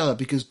for each other,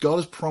 because God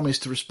has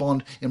promised to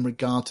respond in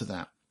regard to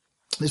that.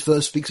 This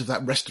verse speaks of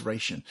that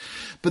restoration.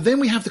 But then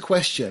we have the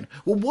question,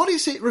 well, what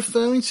is it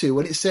referring to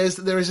when it says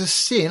that there is a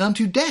sin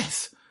unto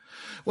death?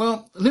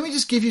 Well, let me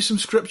just give you some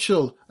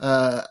scriptural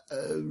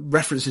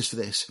references for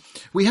this.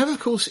 We have, of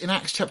course, in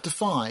Acts chapter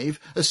 5,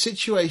 a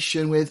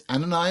situation with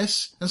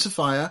Ananias and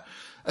Sapphira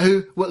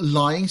who were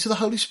lying to the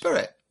Holy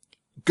Spirit.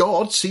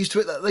 God sees to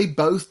it that they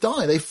both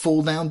die. They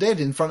fall down dead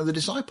in front of the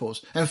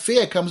disciples, and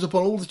fear comes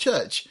upon all the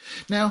church.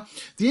 Now,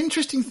 the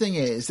interesting thing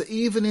is that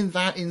even in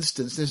that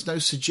instance, there's no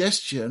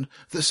suggestion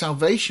that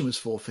salvation was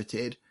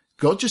forfeited.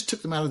 God just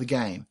took them out of the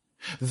game.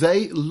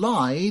 They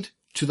lied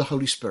to the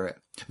Holy Spirit.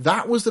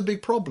 That was the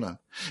big problem.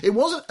 It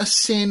wasn't a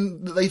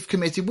sin that they've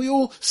committed. We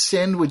all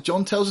sin, which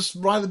John tells us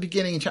right at the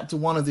beginning in chapter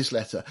 1 of this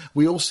letter.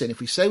 We all sin.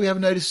 If we say we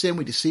haven't noticed sin,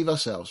 we deceive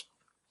ourselves.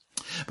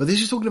 But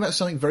this is talking about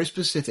something very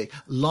specific,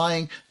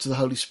 lying to the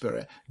Holy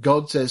Spirit.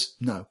 God says,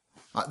 no.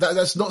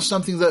 That's not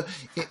something that,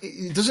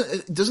 it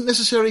doesn't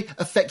necessarily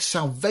affect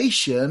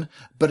salvation,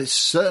 but it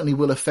certainly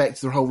will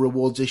affect the whole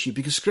rewards issue,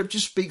 because Scripture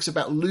speaks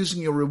about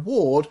losing your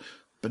reward,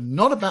 but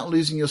not about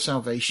losing your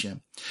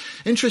salvation.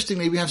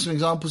 Interestingly, we have some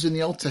examples in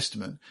the Old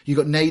Testament. You've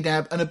got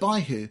Nadab and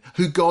Abihu,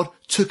 who God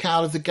took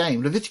out of the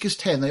game. Leviticus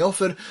 10, they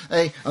offered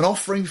an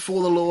offering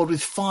before the Lord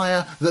with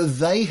fire that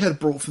they had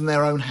brought from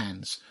their own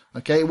hands.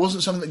 Okay, it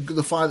wasn't something that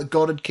the fire that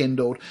God had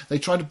kindled. They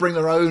tried to bring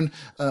their own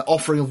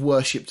offering of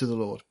worship to the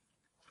Lord.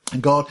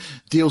 And God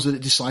deals with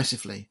it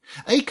decisively.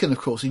 Achan, of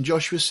course, in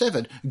Joshua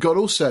 7, God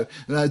also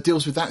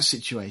deals with that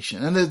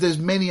situation. And there's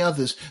many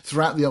others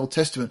throughout the Old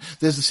Testament.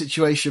 There's the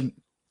situation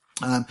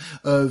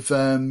of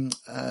Ornan,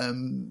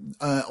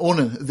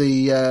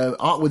 the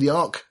ark, where the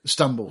ark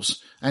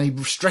stumbles and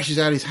he stretches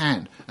out his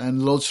hand and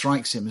the Lord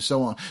strikes him and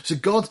so on. So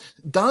God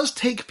does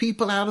take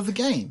people out of the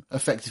game,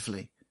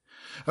 effectively.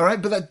 All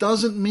right, but that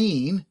doesn't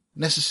mean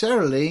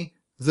necessarily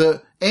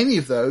that any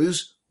of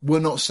those were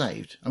not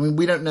saved. I mean,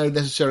 we don't know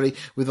necessarily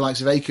with the likes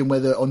of Achan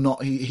whether or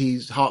not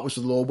his heart was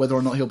with the Lord, whether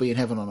or not he'll be in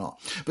heaven or not.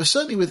 But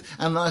certainly with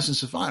Ananias and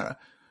Sapphira,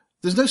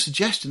 there's no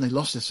suggestion they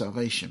lost their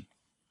salvation.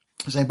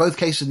 So in both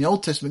cases in the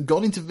Old Testament,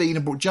 God intervened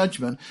and brought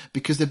judgment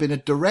because there'd been a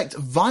direct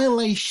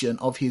violation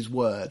of his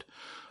word.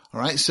 All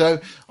right, so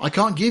I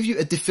can't give you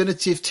a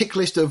definitive tick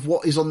list of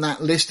what is on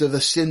that list of a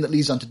sin that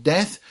leads unto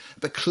death,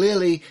 but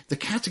clearly the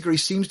category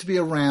seems to be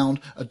around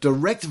a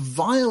direct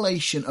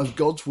violation of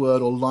God's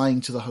word or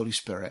lying to the Holy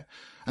Spirit.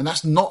 And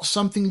that's not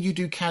something you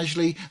do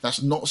casually.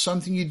 That's not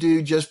something you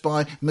do just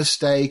by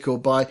mistake or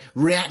by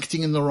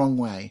reacting in the wrong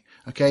way.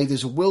 Okay,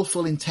 there's a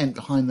willful intent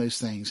behind those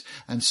things.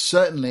 And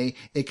certainly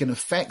it can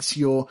affect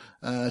your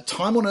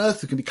time on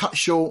earth. It can be cut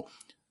short.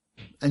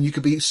 And you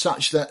could be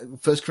such that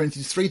 1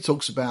 Corinthians 3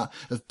 talks about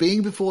of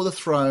being before the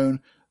throne,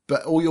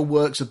 but all your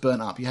works are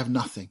burnt up. You have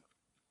nothing.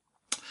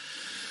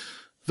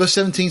 Verse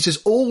 17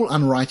 says, all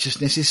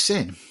unrighteousness is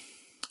sin.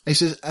 It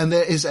says, and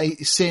there is a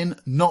sin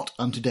not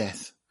unto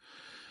death.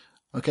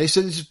 Okay,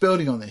 so this is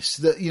building on this,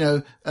 that,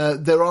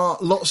 there are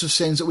lots of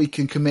sins that we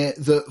can commit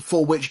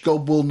for which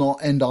God will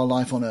not end our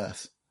life on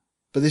earth.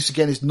 But this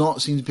again is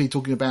not seems to be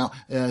talking about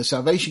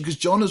salvation, because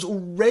John has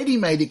already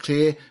made it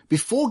clear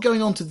before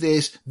going on to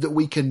this that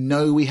we can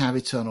know we have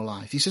eternal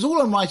life. He says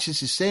all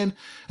unrighteousness is sin,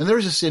 and there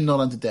is a sin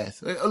not unto death.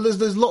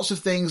 There's lots of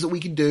things that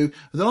we can do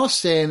that are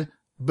sin,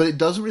 but it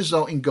doesn't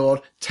result in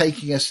God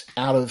taking us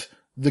out of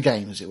the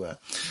game, as it were.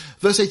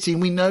 Verse 18,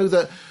 we know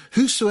that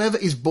whosoever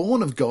is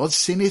born of God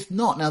sinneth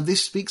not. Now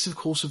this speaks, of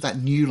course, of that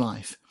new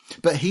life.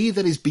 But he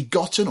that is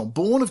begotten or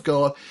born of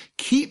God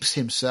keeps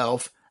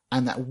himself,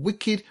 and that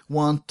wicked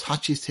one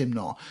toucheth him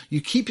not.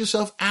 You keep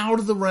yourself out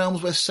of the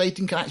realms where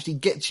Satan can actually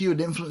get to you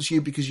and influence you,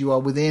 because you are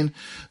within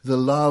the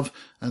love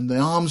and the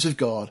arms of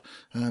God,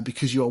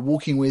 because you are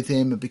walking with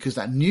him, and because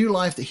that new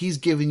life that he's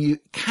given you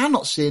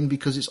cannot sin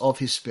because it's of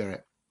his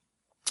Spirit.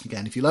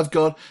 Again, if you love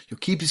God, you'll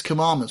keep his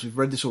commandments. We've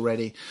read this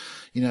already,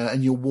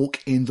 and you'll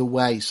walk in the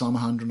way. Psalm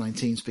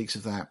 119 speaks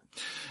of that.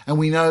 And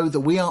we know that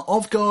we are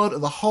of God,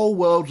 and the whole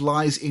world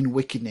lies in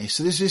wickedness.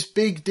 So there's this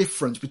big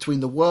difference between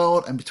the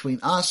world and between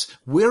us.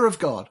 We're of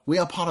God. We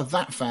are part of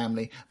that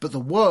family, but the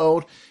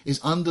world is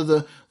under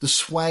the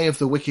sway of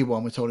the wicked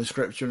one, we're told in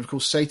scripture. And of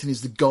course, Satan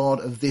is the God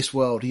of this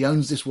world. He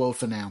owns this world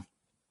for now.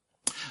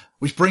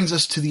 Which brings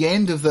us to the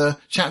end of the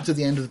chapter,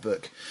 the end of the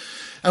book.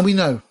 And we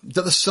know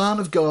that the Son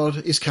of God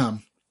is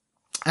come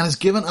and has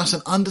given us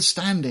an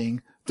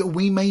understanding that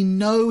we may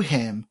know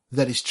him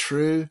that is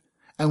true,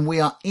 and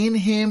we are in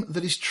him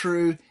that is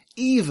true,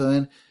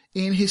 even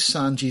in his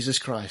Son, Jesus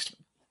Christ.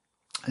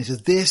 And he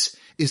says, this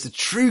is the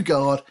true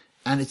God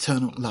and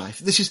eternal life.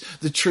 This is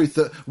the truth,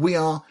 that we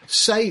are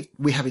saved.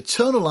 We have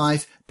eternal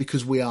life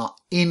because we are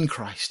in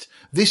Christ.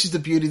 This is the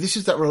beauty. This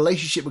is that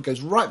relationship that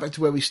goes right back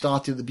to where we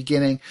started at the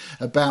beginning,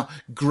 about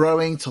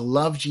growing to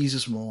love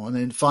Jesus more. And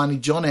then finally,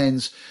 John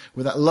ends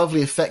with that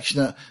lovely,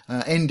 affectionate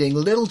ending.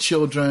 Little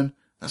children,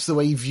 that's the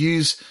way he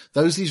views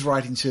those he's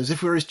writing to, as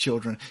if we're his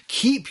children.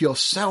 Keep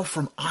yourself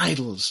from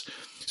idols.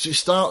 So it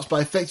starts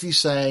by effectively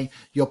saying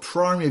your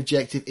primary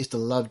objective is to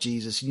love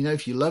Jesus.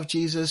 If you love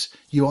Jesus,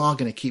 you are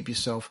going to keep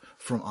yourself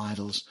from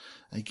idols.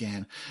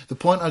 Again, the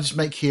point I just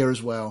make here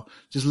as well,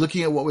 just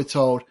looking at what we're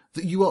told,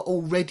 that you are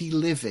already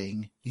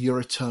living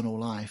your eternal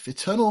life.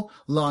 Eternal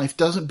life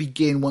doesn't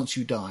begin once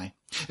you die.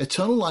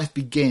 Eternal life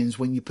begins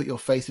when you put your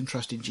faith and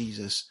trust in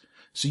Jesus.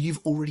 So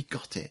you've already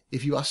got it.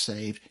 If you are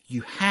saved,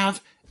 you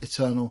have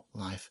eternal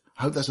life.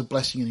 I hope that's a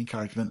blessing and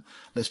encouragement.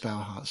 Let's bow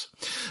our hearts.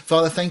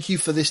 Father, thank you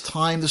for this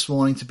time this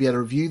morning to be able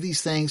to review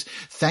these things.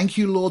 Thank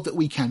you, Lord, that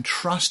we can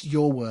trust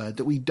your word,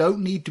 that we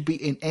don't need to be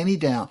in any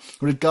doubt,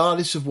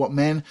 regardless of what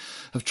men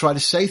have tried to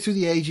say through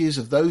the ages,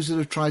 of those that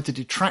have tried to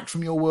detract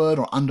from your word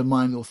or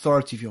undermine the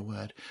authority of your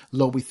word.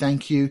 Lord, we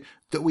thank you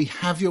that we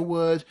have your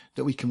word,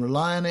 that we can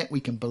rely on it,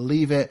 we can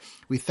believe it.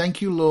 We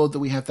thank you, Lord, that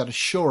we have that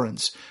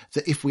assurance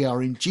that if we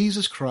are in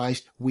Jesus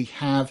Christ, we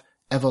have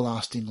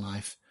everlasting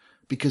life,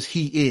 because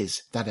he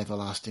is that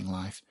everlasting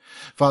life.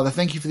 Father,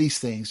 thank you for these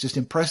things. Just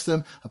impress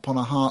them upon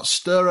our hearts,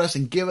 stir us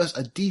and give us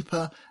a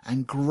deeper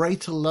and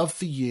greater love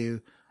for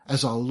you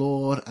as our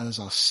Lord and as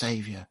our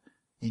Saviour.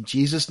 In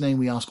Jesus' name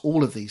we ask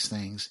all of these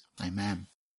things. Amen.